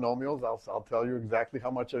 Kolmogorov polynomials. I'll tell you exactly how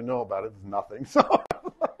much I know about it. It's nothing. So.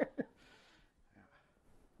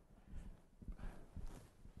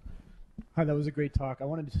 Hi, that was a great talk. I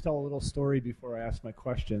wanted to tell a little story before I asked my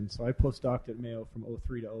question. So I postdoced at Mayo from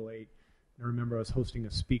 03 to 08. I remember I was hosting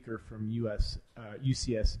a speaker from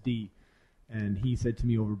UCSD, and he said to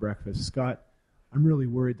me over breakfast, "Scott, I'm really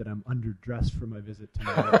worried that I'm underdressed for my visit to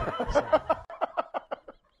Mayo."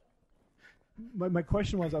 My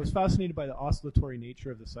question was, I was fascinated by the oscillatory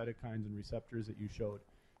nature of the cytokines and receptors that you showed.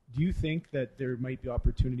 Do you think that there might be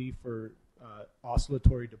opportunity for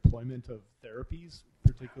oscillatory deployment of therapies,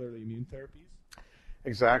 particularly immune therapies?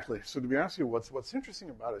 Exactly. So to be honest with you, what's interesting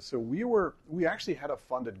about it, so we actually had a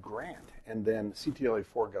funded grant, and then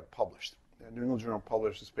CTLA-4 got published. The New England Journal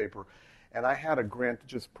published this paper, and I had a grant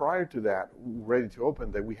just prior to that, ready to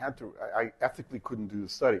open, that I ethically couldn't do the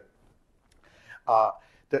study.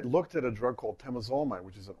 That looked at a drug called temozolomide,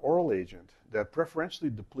 which is an oral agent that preferentially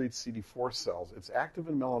depletes CD4 cells. It's active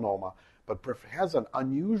in melanoma, but has an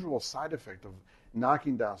unusual side effect of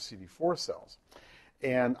knocking down CD4 cells.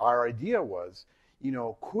 And our idea was,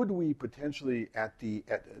 could we potentially at the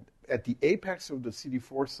apex of the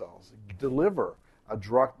CD4 cells deliver a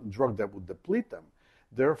drug that would deplete them,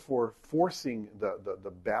 therefore forcing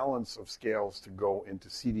the balance of scales to go into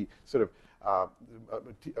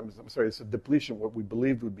it's a depletion, what we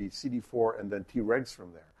believed would be CD4 and then Tregs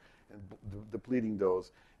from there, and depleting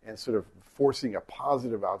those and sort of forcing a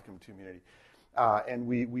positive outcome to immunity. And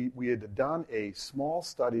we had done a small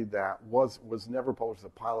study that was never published, a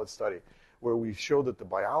pilot study, where we showed that the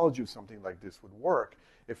biology of something like this would work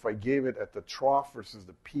if I gave it at the trough versus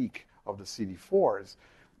the peak of the CD4s.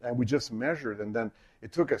 And we just measured, and then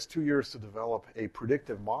it took us 2 years to develop a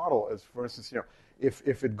predictive model. As for instance,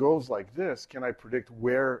 if it goes like this, can I predict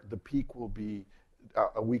where the peak will be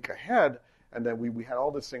a week ahead? And then we had all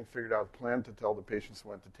this thing figured out, planned to tell the patients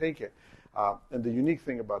when to take it. And the unique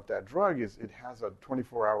thing about that drug is it has a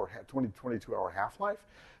 22-hour half-life,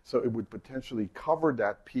 so it would potentially cover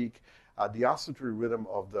that peak. The oscillatory rhythm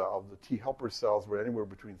of the T helper cells were anywhere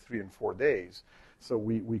between 3 and 4 days, so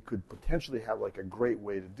we could potentially have like a great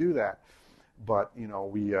way to do that. But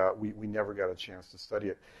we never got a chance to study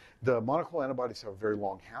it. The monoclonal antibodies have a very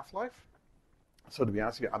long half-life, so to be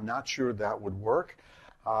honest with you, I'm not sure that would work.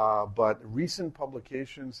 But recent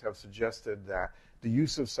publications have suggested that the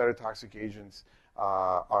use of cytotoxic agents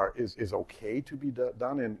is okay to be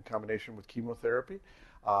done in combination with chemotherapy.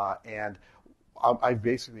 And I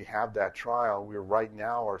basically have that trial. We right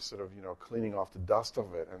now are sort of cleaning off the dust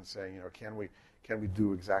of it and saying can we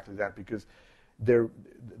do exactly that, because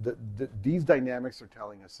these dynamics are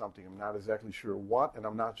telling us something. I'm not exactly sure what, and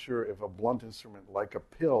I'm not sure if a blunt instrument like a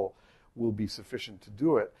pill will be sufficient to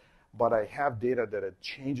do it. But I have data that it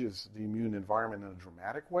changes the immune environment in a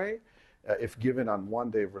dramatic way. If given on one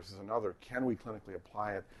day versus another, can we clinically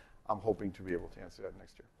apply it? I'm hoping to be able to answer that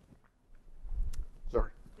next year.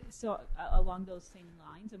 Sorry. So along those same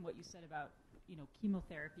lines, and what you said about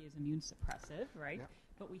chemotherapy is immune suppressive, right? Yeah.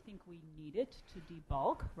 But we think we need it to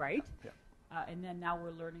debulk, right? Yeah. And then now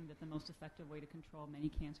we're learning that the most effective way to control many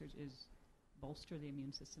cancers is bolster the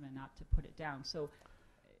immune system and not to put it down. So,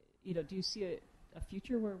 do you see a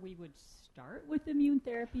future where we would start with immune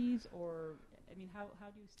therapies, or how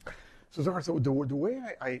do you start? So the way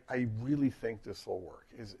I really think this will work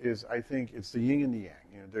is I think it's the yin and the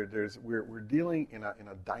yang. We're dealing in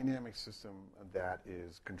a dynamic system that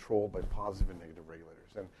is controlled by positive and negative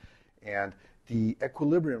regulators, and the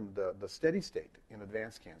equilibrium, the steady state in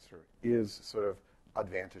advanced cancer is sort of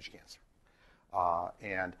advantage cancer,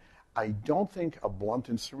 and I don't think a blunt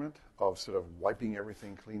instrument of sort of wiping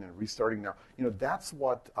everything clean and restarting now, that's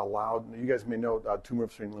what allowed, you guys may know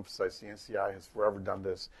tumor-infiltrating lymphocytes, the NCI has forever done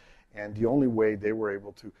this, and the only way they were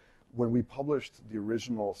able to, when we published the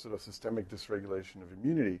original sort of systemic dysregulation of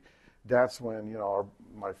immunity, that's when,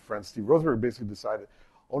 my friend Steve Rosenberg basically decided,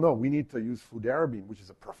 oh no, we need to use fludarabine, which is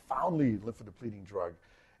a profoundly lymphodepleting drug,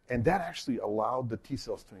 and that actually allowed the T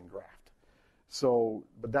cells to engraft. So,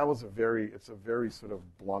 but that was it's a very sort of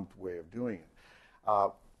blunt way of doing it.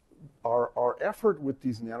 Our effort with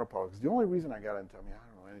these nanoparticles, the only reason I got into, I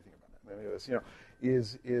don't know anything about any of this,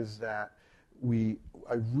 is that we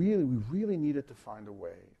really needed to find a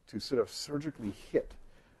way to sort of surgically hit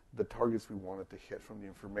the targets we wanted to hit from the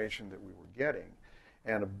information that we were getting,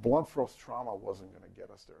 and a blunt force trauma wasn't going to get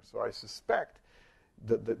us there. So I suspect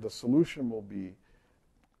that the solution will be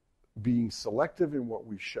being selective in what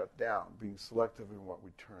we shut down, being selective in what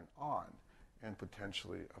we turn on, and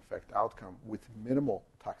potentially affect outcome with minimal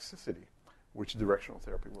toxicity, which directional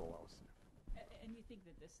therapy will allow us to do. And you think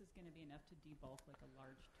that this is going to be enough to debulk like a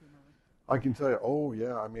large tumor? I can tell you, oh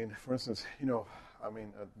yeah, for instance,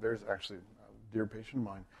 there's actually a dear patient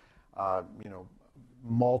of mine,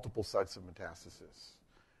 multiple sites of metastasis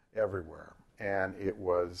everywhere. And it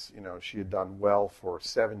was, she had done well for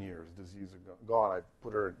 7 years. Disease had gone. I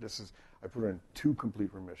put her in 2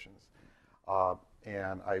 complete remissions.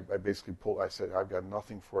 And I basically I said, I've got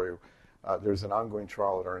nothing for you. There's an ongoing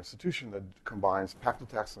trial at our institution that combines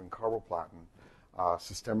paclitaxel and carboplatin,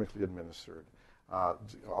 systemically administered,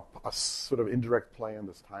 a sort of indirect play on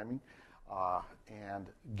this timing, and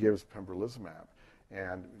gives pembrolizumab.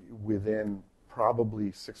 And within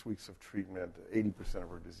probably 6 weeks of treatment, 80% of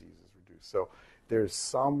her disease is reduced. So there's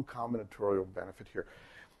some combinatorial benefit here.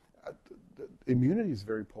 Immunity is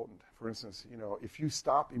very potent. For instance, if you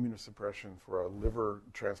stop immunosuppression for a liver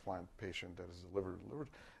transplant patient that is delivered,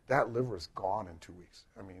 that liver is gone in 2 weeks.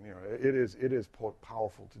 I mean, it is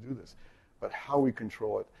powerful to do this. But how we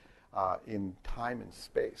control it in time and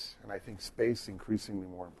space, and I think space increasingly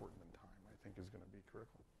more important than time, I think is going to be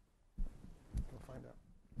critical. We'll find out.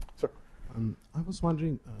 Sir? I was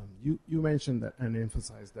wondering, you mentioned that and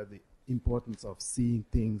emphasized that the importance of seeing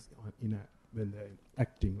things when they're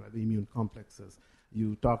acting, right, the immune complexes.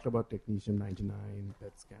 You talked about technetium-99,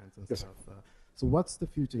 PET scans and stuff. So what's the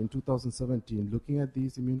future in 2017, looking at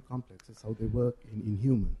these immune complexes, how they work in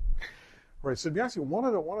human? Right. So to be honest with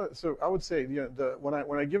you, so I would say,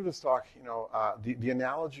 when I give this talk, the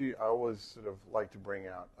analogy I always sort of like to bring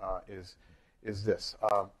out is this.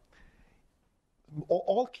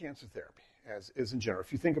 All cancer therapy, as in general,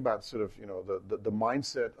 if you think about sort of the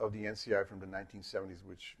mindset of the NCI from the 1970s,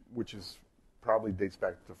 which is probably dates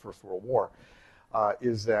back to the First World War,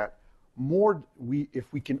 is that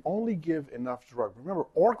if we can only give enough drug. Remember,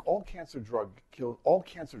 all cancer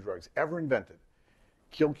drugs ever invented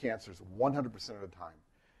kill cancers 100% of the time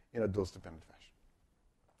in a dose-dependent fashion.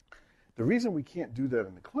 The reason we can't do that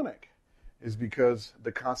in the clinic is because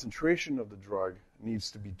the concentration of the drug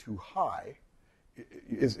needs to be too high,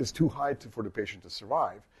 is too high for the patient to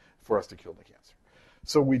survive for us to kill the cancer.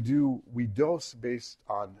 So we dose based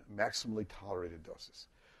on maximally tolerated doses,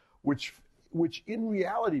 which in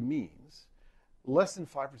reality means less than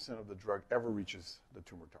 5% of the drug ever reaches the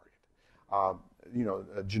tumor target.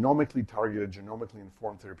 Genomically targeted, genomically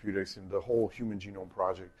informed therapeutics in the whole Human Genome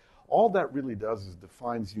Project, all that really does is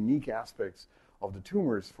defines unique aspects of the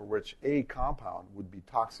tumors for which a compound would be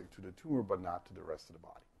toxic to the tumor but not to the rest of the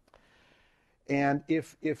body. And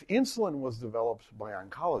if insulin was developed by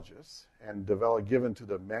oncologists and given to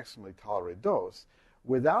the maximally tolerated dose,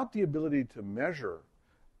 without the ability to measure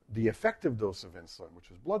the effective dose of insulin, which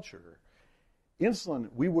is blood sugar,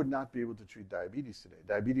 we would not be able to treat diabetes today.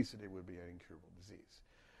 Diabetes today would be an incurable disease.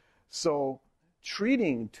 So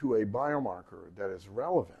treating to a biomarker that is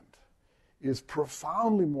relevant is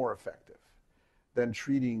profoundly more effective than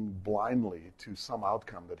treating blindly to some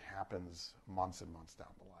outcome that happens months and months down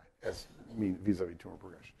the line, vis-a-vis tumor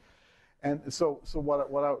progression. And so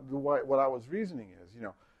what I was reasoning is,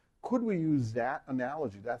 could we use that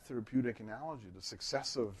analogy, that therapeutic analogy, the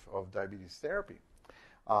success of diabetes therapy,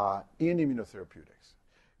 in immunotherapeutics?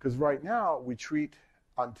 Because right now we treat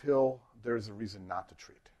until there's a reason not to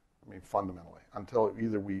treat. Fundamentally, until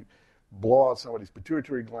either we blow out somebody's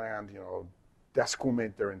pituitary gland,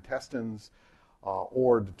 desquamate their intestines,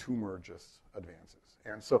 or the tumor just advances.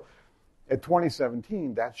 And so, at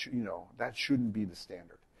 2017, that shouldn't be the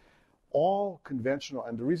standard. All conventional,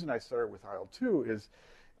 and the reason I started with IL-2 is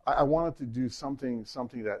I wanted to do something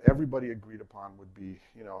that everybody agreed upon would be,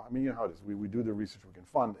 you know how it is. We do the research we can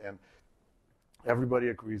fund, and everybody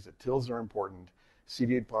agrees that TILs are important.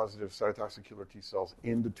 CD8 positive cytotoxic killer T cells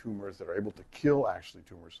in the tumors that are able to kill actually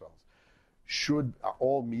tumor cells should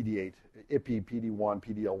all mediate IPI, PD-1,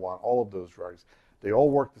 PD-L1, all of those drugs. They all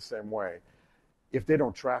work the same way. If they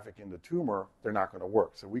don't traffic in the tumor, they're not going to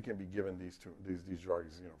work. So we can be given these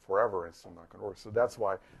drugs, forever, and it's still not going to work. So that's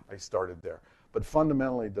why I started there. But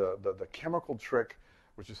fundamentally, the chemical trick,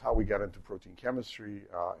 which is how we got into protein chemistry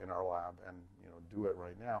in our lab, and do it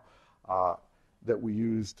right now, that we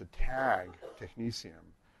use to tag technetium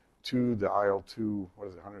to the IL-2,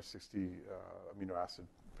 160 amino acid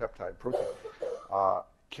peptide protein,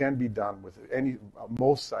 can be done with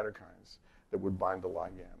most cytokines that would bind the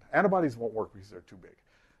ligand. Antibodies won't work because they're too big.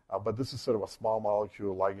 But this is sort of a small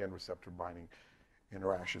molecule ligand receptor binding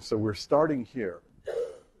interaction. So we're starting here.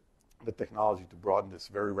 The technology to broaden this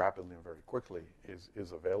very rapidly and very quickly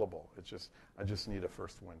is available. I just need a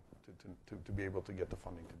first win to be able to get the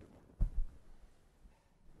funding to do more.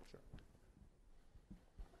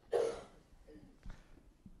 Sure.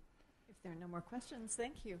 If there are no more questions,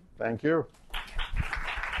 thank you. Thank you.